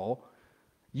temple,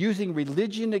 using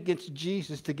religion against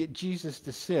Jesus to get Jesus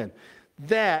to sin.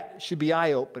 That should be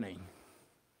eye-opening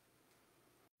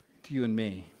to you and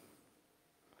me.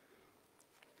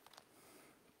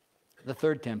 The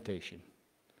third temptation.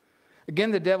 Again,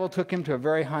 the devil took him to a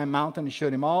very high mountain and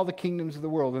showed him all the kingdoms of the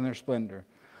world in their splendor.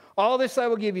 All this I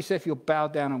will give you, if you'll bow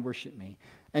down and worship me.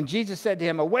 And Jesus said to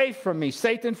him, away from me,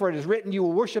 Satan, for it is written, you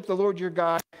will worship the Lord your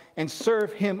God and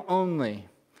serve him only.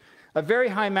 A very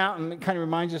high mountain kind of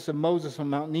reminds us of Moses on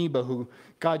Mount Nebo, who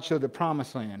God showed the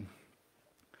promised land.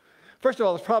 First of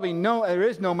all, there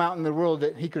is no mountain in the world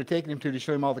that he could have taken him to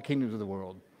show him all the kingdoms of the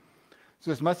world. So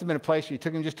this must have been a place where he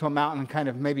took him just to a mountain and kind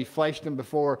of maybe flashed him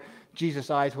before Jesus'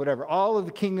 eyes, whatever. All of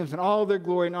the kingdoms and all their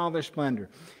glory and all their splendor.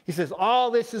 He says, all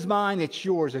this is mine, it's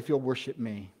yours if you'll worship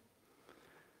me.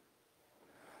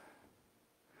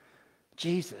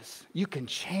 Jesus, you can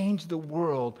change the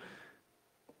world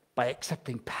by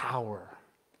accepting power.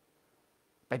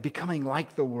 by becoming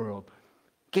like the world.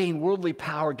 Gain worldly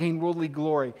power, gain worldly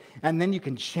glory, and then you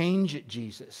can change it,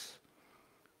 Jesus.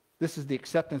 This is the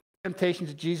acceptance, temptations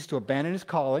of Jesus to abandon his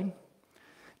calling.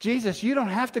 Jesus, you don't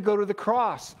have to go to the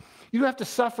cross. You don't have to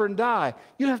suffer and die.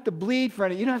 You don't have to bleed for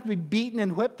anything. You don't have to be beaten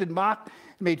and whipped and mocked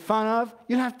and made fun of.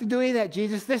 You don't have to do any of that,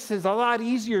 Jesus. This is a lot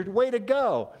easier way to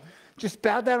go. Just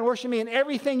bow down and worship me, and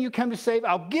everything you come to save,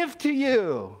 I'll give to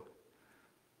you.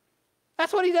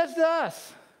 That's what he does to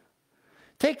us.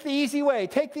 Take the easy way.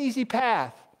 Take the easy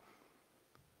path.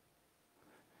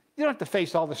 You don't have to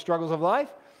face all the struggles of life.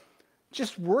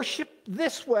 Just worship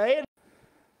this way.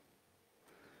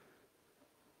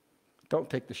 Don't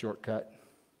take the shortcut.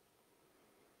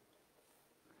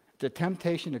 The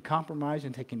temptation to compromise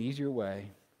and take an easier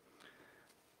way.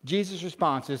 Jesus'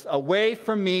 response is, away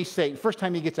from me, Satan. First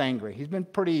time he gets angry. He's been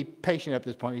pretty patient at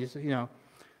this point. He's,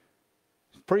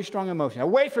 pretty strong emotion.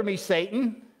 Away from me,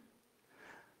 Satan.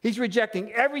 He's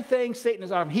rejecting everything Satan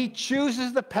is offering. He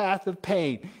chooses the path of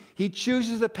pain. He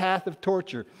chooses the path of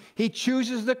torture. He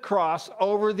chooses the cross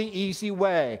over the easy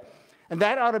way. And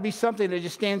that ought to be something that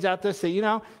just stands out to us. Say,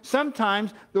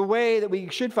 sometimes the way that we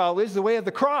should follow is the way of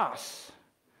the cross.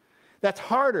 That's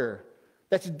harder.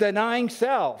 That's denying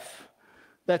self.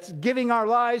 That's giving our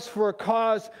lives for a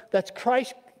cause that's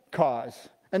Christ's cause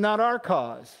and not our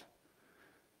cause.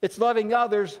 It's loving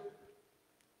others,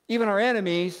 even our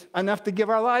enemies, enough to give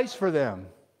our lives for them.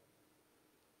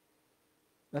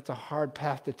 That's a hard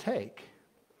path to take.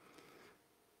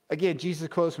 Again, Jesus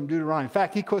quotes from Deuteronomy. In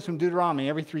fact, he quotes from Deuteronomy,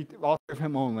 all three of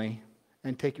him only,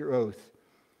 and take your oath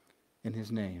in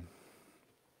his name.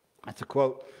 That's a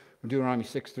quote from Deuteronomy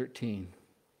 6:13.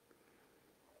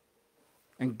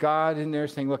 And God in there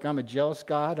saying, look, I'm a jealous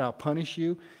God. I'll punish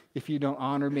you if you don't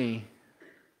honor me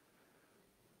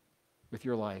with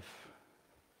your life.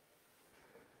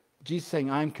 Jesus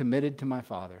saying, I'm committed to my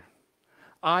Father.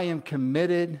 I am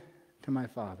committed to my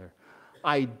Father.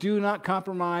 I do not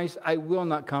compromise. I will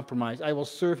not compromise. I will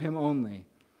serve him only.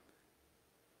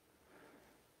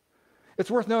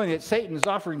 It's worth knowing that Satan is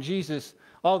offering Jesus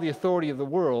all the authority of the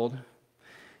world.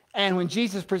 And when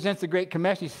Jesus presents the Great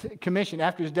Commission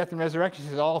after his death and resurrection, he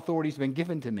says, all authority has been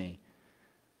given to me.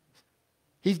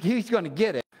 He's going to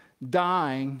get it,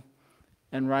 dying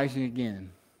and rising again.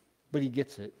 But he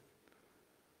gets it.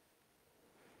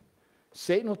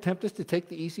 Satan will tempt us to take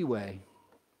the easy way.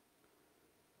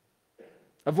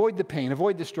 Avoid the pain,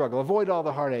 avoid the struggle, avoid all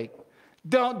the heartache.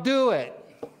 Don't do it.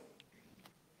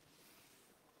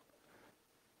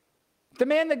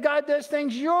 Demand that God does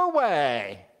things your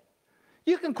way.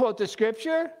 You can quote the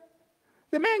scripture.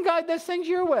 Demand God does things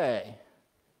your way.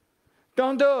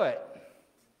 Don't do it.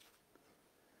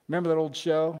 Remember that old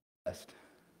show?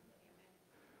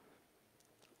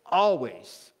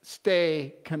 Always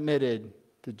stay committed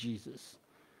to Jesus.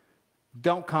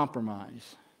 Don't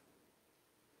compromise.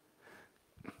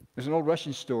 There's an old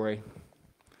Russian story.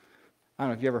 I don't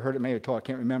know if you ever heard it, maybe at all, I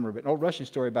can't remember, but an old Russian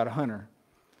story about a hunter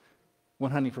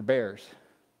went hunting for bears.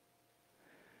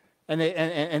 And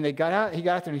he got out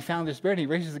there and he found this bear and he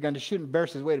raises the gun to shoot him. The bear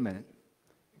says, wait a minute.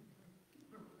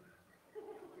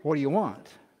 What do you want?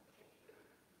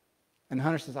 And the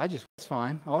hunter says, it's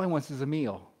fine. All I want is a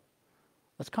meal.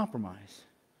 Let's compromise.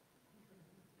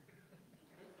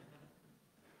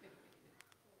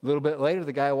 A little bit later,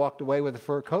 the guy walked away with a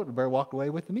fur coat, and the bear walked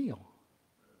away with the meal.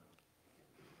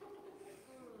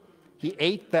 He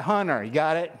ate the hunter. You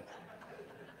got it?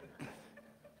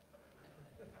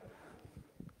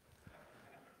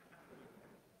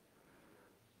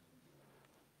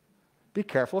 Be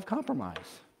careful of compromise.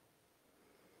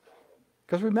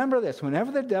 Because remember this,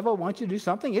 whenever the devil wants you to do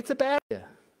something, it's a bad idea.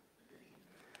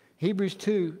 Hebrews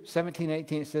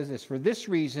 2:17-18, it says this, for this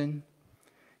reason,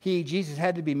 he, Jesus,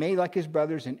 had to be made like his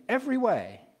brothers in every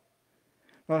way,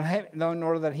 in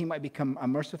order that he might become a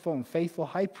merciful and faithful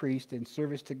high priest in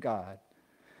service to God,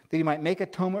 that he might make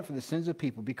atonement for the sins of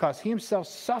people. Because he himself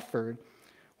suffered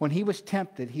when he was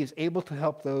tempted, he is able to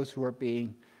help those who are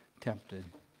being tempted.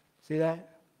 See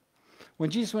that?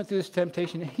 When Jesus went through this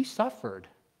temptation, he suffered.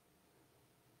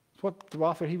 That's what the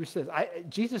author of Hebrews says.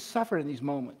 Jesus suffered in these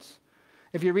moments.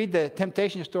 If you read the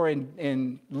temptation story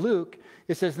in Luke,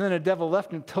 it says, then the devil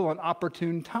left him until an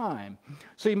opportune time.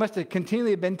 So he must have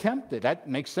continually been tempted. That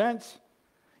makes sense.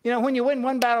 When you win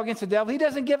one battle against the devil, he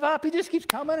doesn't give up. He just keeps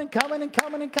coming and coming and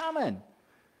coming and coming.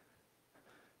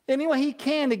 Any way he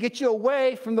can to get you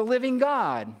away from the living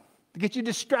God, to get you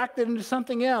distracted into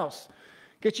something else,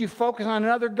 get you focused on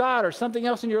another God or something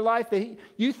else in your life that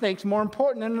you think is more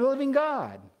important than the living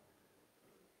God.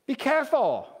 Be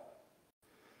careful.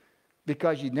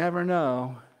 Because you never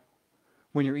know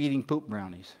when you're eating poop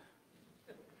brownies.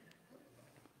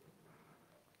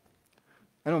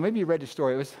 I don't know, maybe you read the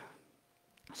story. It was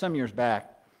some years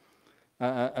back.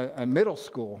 A middle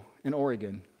school in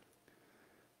Oregon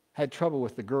had trouble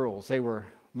with the girls. They were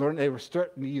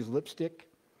starting to use lipstick.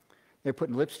 They were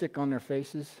putting lipstick on their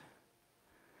faces.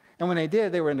 And when they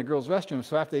did, they were in the girls' restroom.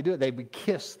 So after they do it, they would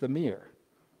kiss the mirror.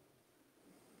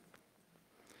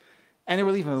 And they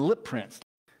were leaving lip prints.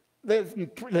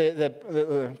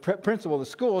 The principal of the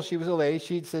school, she was a lady.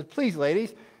 She said, "Please,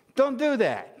 ladies, don't do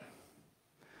that."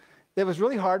 It was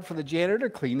really hard for the janitor to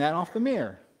clean that off the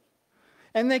mirror.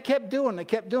 And they kept doing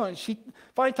it. She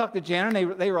finally talked to the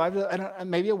janitor, and they arrived at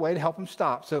maybe a way to help them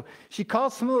stop. So she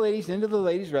called some of the ladies into the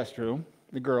ladies' restroom,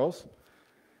 the girls,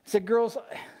 said, "Girls,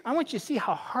 I want you to see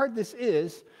how hard this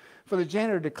is for the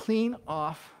janitor to clean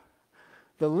off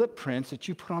the lip prints that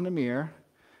you put on the mirror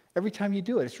every time you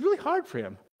do it. It's really hard for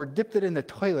him." Or dipped it in the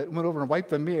toilet and went over and wiped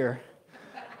the mirror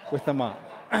with the mop.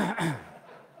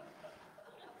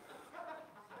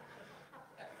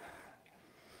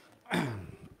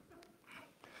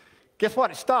 Guess what?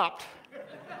 It stopped.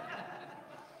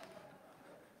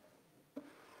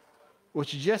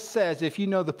 Which just says if you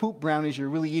know the poop brownies you're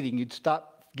really eating, you'd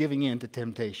stop giving in to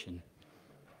temptation.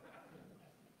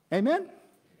 Amen?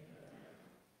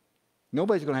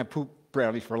 Nobody's going to have poop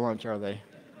brownies for lunch, are they?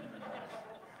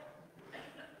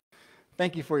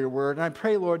 Thank you for your word. And I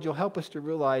pray, Lord, you'll help us to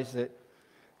realize that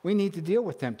we need to deal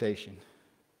with temptation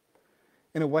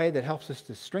in a way that helps us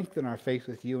to strengthen our faith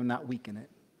with you and not weaken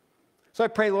it. So I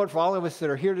pray, Lord, for all of us that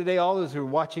are here today, all those who are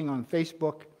watching on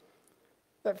Facebook,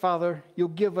 that, Father, you'll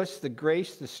give us the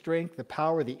grace, the strength, the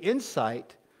power, the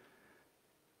insight,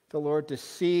 the Lord, to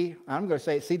see, I'm going to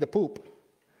say, see the poop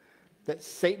that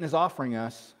Satan is offering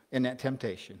us in that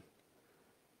temptation.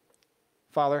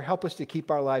 Father, help us to keep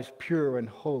our lives pure and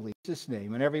holy. In Jesus'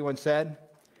 name. And everyone said,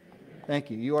 amen. Thank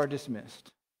you. You are dismissed.